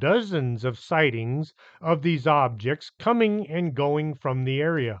 there were dozens of sightings of these objects coming and going from the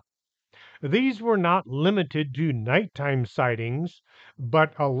area. These were not limited to nighttime sightings,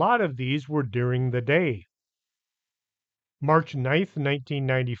 but a lot of these were during the day. March 9th,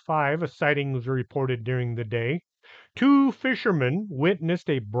 1995, a sighting was reported during the day. 2 fishermen witnessed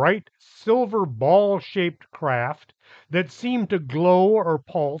a bright silver ball-shaped craft that seemed to glow or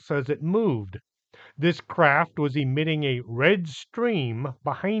pulse as it moved. This craft was emitting a red stream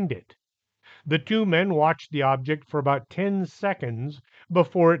behind it. The 2 men watched the object for about 10 seconds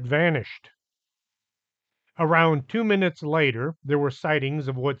before it vanished. Around 2 minutes later, there were sightings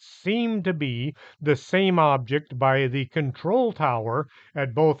of what seemed to be the same object by the control tower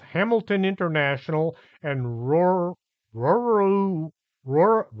at both Hamilton International and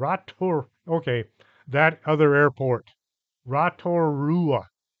that other airport, Rotorua.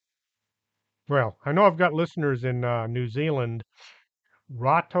 Well, I know I've got listeners in New Zealand.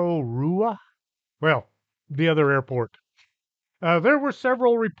 Rotorua? Well, the other airport. There were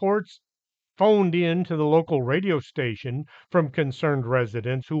several reports phoned in to the local radio station from concerned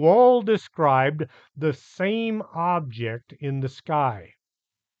residents who all described the same object in the sky.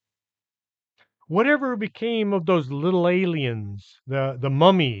 Whatever became of those little aliens, the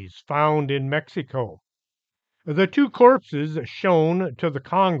mummies found in Mexico? The 2 corpses shown to the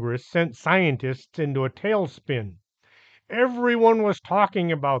Congress sent scientists into a tailspin. Everyone was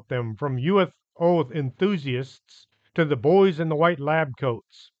talking about them, from UFO enthusiasts to the boys in the white lab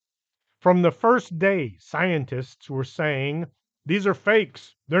coats. From the first day, scientists were saying, "These are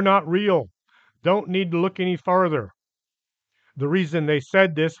fakes. They're not real. Don't need to look any farther." The reason they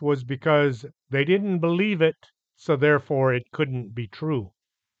said this was because they didn't believe it, so therefore it couldn't be true.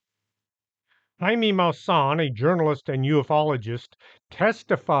 Jaime Maussan, a journalist and ufologist,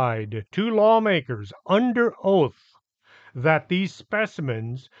 testified to lawmakers under oath that these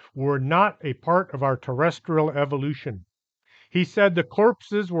specimens were not a part of our terrestrial evolution. He said the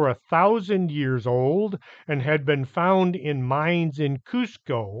corpses were 1,000 years old and had been found in mines in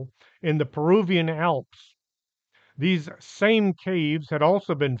Cusco in the Peruvian Alps. These same caves had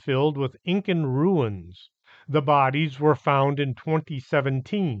also been filled with Incan ruins. The bodies were found in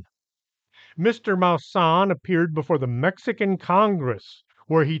 2017. Mr. Maussan appeared before the Mexican Congress,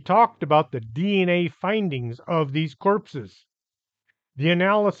 where he talked about the DNA findings of these corpses. The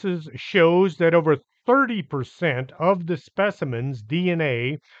analysis shows that over 30% of the specimen's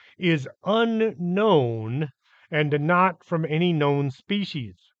DNA is unknown and not from any known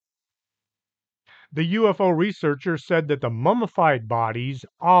species. The UFO researcher said that the mummified bodies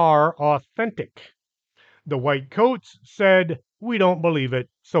are authentic. The white coats said, "We don't believe it,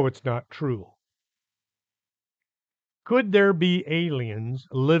 so it's not true." Could there be aliens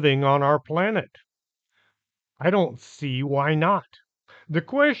living on our planet? I don't see why not. The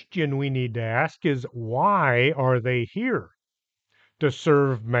question we need to ask is, why are they here? To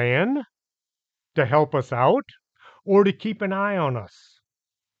serve man? To help us out? Or to keep an eye on us?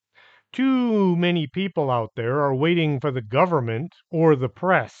 Too many people out there are waiting for the government or the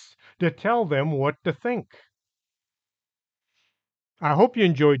press to tell them what to think. I hope you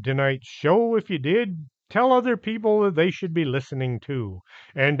enjoyed tonight's show. If you did, tell other people that they should be listening too.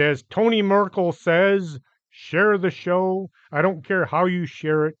 And as Tony Merkel says, share the show. I don't care how you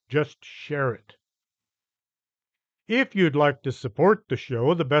share it, just share it. If you'd like to support the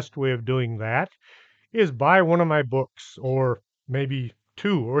show, the best way of doing that is buy one of my books, or maybe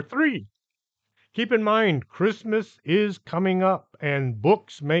 2 or 3. Keep in mind, Christmas is coming up, and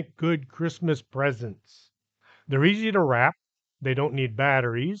books make good Christmas presents. They're easy to wrap. They don't need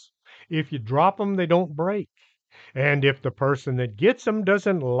batteries. If you drop them, they don't break. And if the person that gets them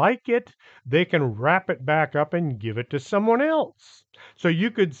doesn't like it, they can wrap it back up and give it to someone else. So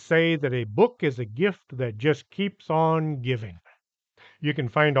you could say that a book is a gift that just keeps on giving. You can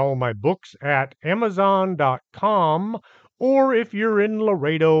find all my books at Amazon.com, or if you're in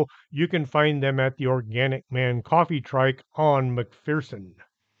Laredo, you can find them at the Organic Man Coffee Trike on McPherson.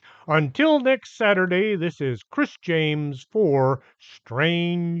 Until next Saturday, this is Chris James for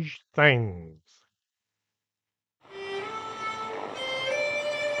Strange Things.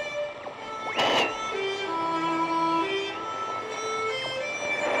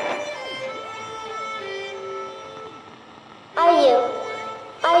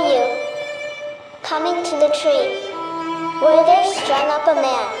 Are you coming to the tree where there's strung up a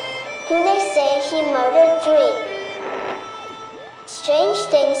man who they say he murdered 3? Strange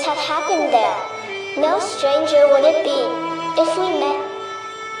things have happened there. No stranger would it be if we met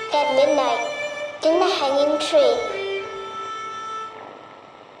at midnight in the hanging tree.